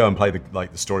I will go and play the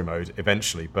story mode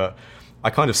eventually, but I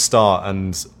kind of start,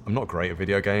 and I'm not great at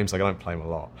video games. I don't play them a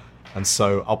lot. And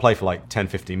so I'll play for 10,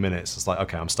 15 minutes. It's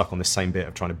okay, I'm stuck on this same bit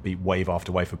of trying to beat wave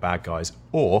after wave of bad guys.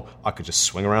 Or I could just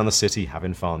swing around the city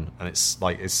having fun. And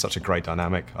it's such a great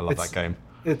dynamic. I love that game.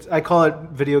 I call it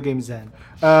video game zen.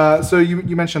 So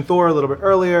you mentioned Thor a little bit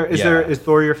earlier. Is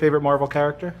Thor your favorite Marvel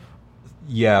character?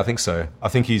 Yeah, I think so. I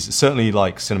think he's certainly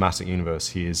cinematic universe.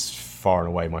 He is far and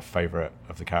away my favorite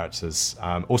of the characters.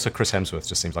 Also, Chris Hemsworth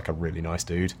just seems like a really nice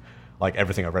dude.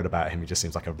 Everything I've read about him, he just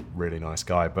seems like a really nice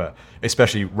guy. But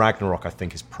especially Ragnarok, I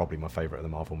think, is probably my favorite of the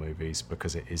Marvel movies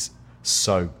because it is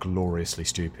so gloriously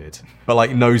stupid.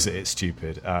 But knows that it's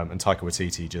stupid. And Taika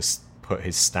Waititi just put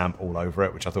his stamp all over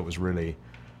it, which I thought was really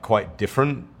quite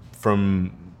different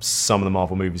from some of the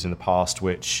Marvel movies in the past,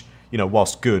 which,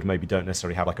 whilst good, maybe don't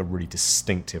necessarily have a really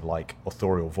distinctive,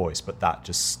 authorial voice, but that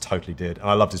just totally did. And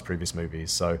I loved his previous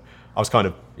movies, so I was kind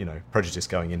of, prejudiced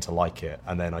going in to like it,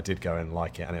 and then I did go in and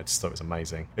like it, and I just thought it was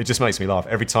amazing. It just makes me laugh.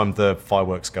 Every time the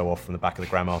fireworks go off from the back of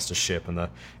the Grandmaster's ship and the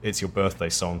It's Your Birthday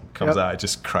song comes out, it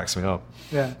just cracks me up.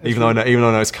 Yeah. Even though I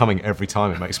know it's coming every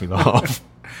time, it makes me laugh.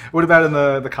 What about in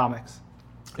the comics?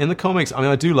 In the comics,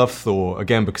 I do love Thor,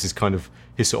 again, because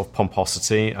his sort of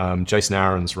pomposity. Jason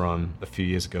Aaron's run a few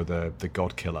years ago, the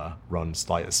God Killer runs,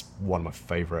 it's one of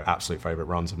my absolute favorite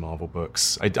runs of Marvel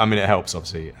books. It helps,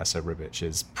 obviously. S.A. Ribic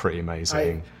is pretty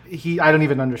amazing. I don't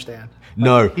even understand.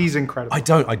 No. He's incredible. I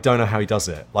don't know how he does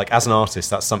it. As an artist,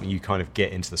 that's something you kind of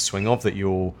get into the swing of, that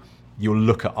you'll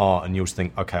look at art and you'll just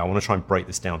think, okay, I want to try and break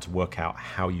this down to work out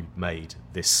how you made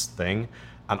this thing.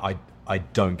 And I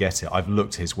don't get it. I've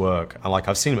looked at his work, and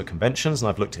I've seen him at conventions, and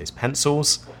I've looked at his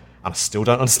pencils, and I still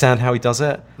don't understand how he does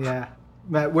it. Yeah.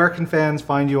 Matt, where can fans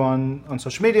find you on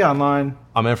social media, online?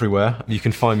 I'm everywhere. You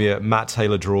can find me at Matt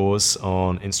Taylor Draws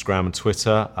on Instagram and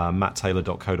Twitter.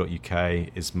 matttaylor.co.uk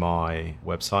is my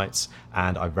website,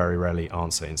 and I very rarely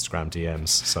answer Instagram DMs,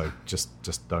 so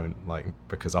just don't,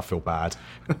 because I feel bad.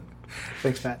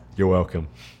 Thanks, Matt. You're welcome.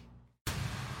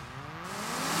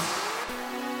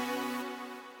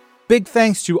 Big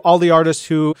thanks to all the artists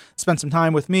who spent some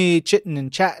time with me, chitting and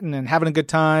chatting and having a good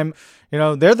time.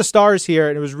 They're the stars here,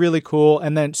 and it was really cool.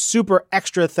 And then super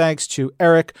extra thanks to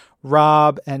Eric,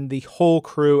 Rob, and the whole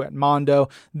crew at Mondo.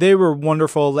 They were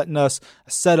wonderful, letting us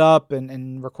set up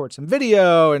and record some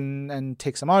video and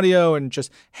take some audio and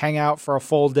just hang out for a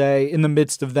full day in the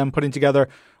midst of them putting together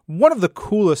one of the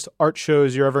coolest art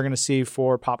shows you're ever going to see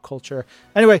for pop culture.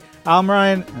 Anyway, I'm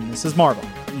Ryan, and this is Marvel,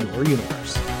 Your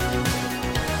Universe.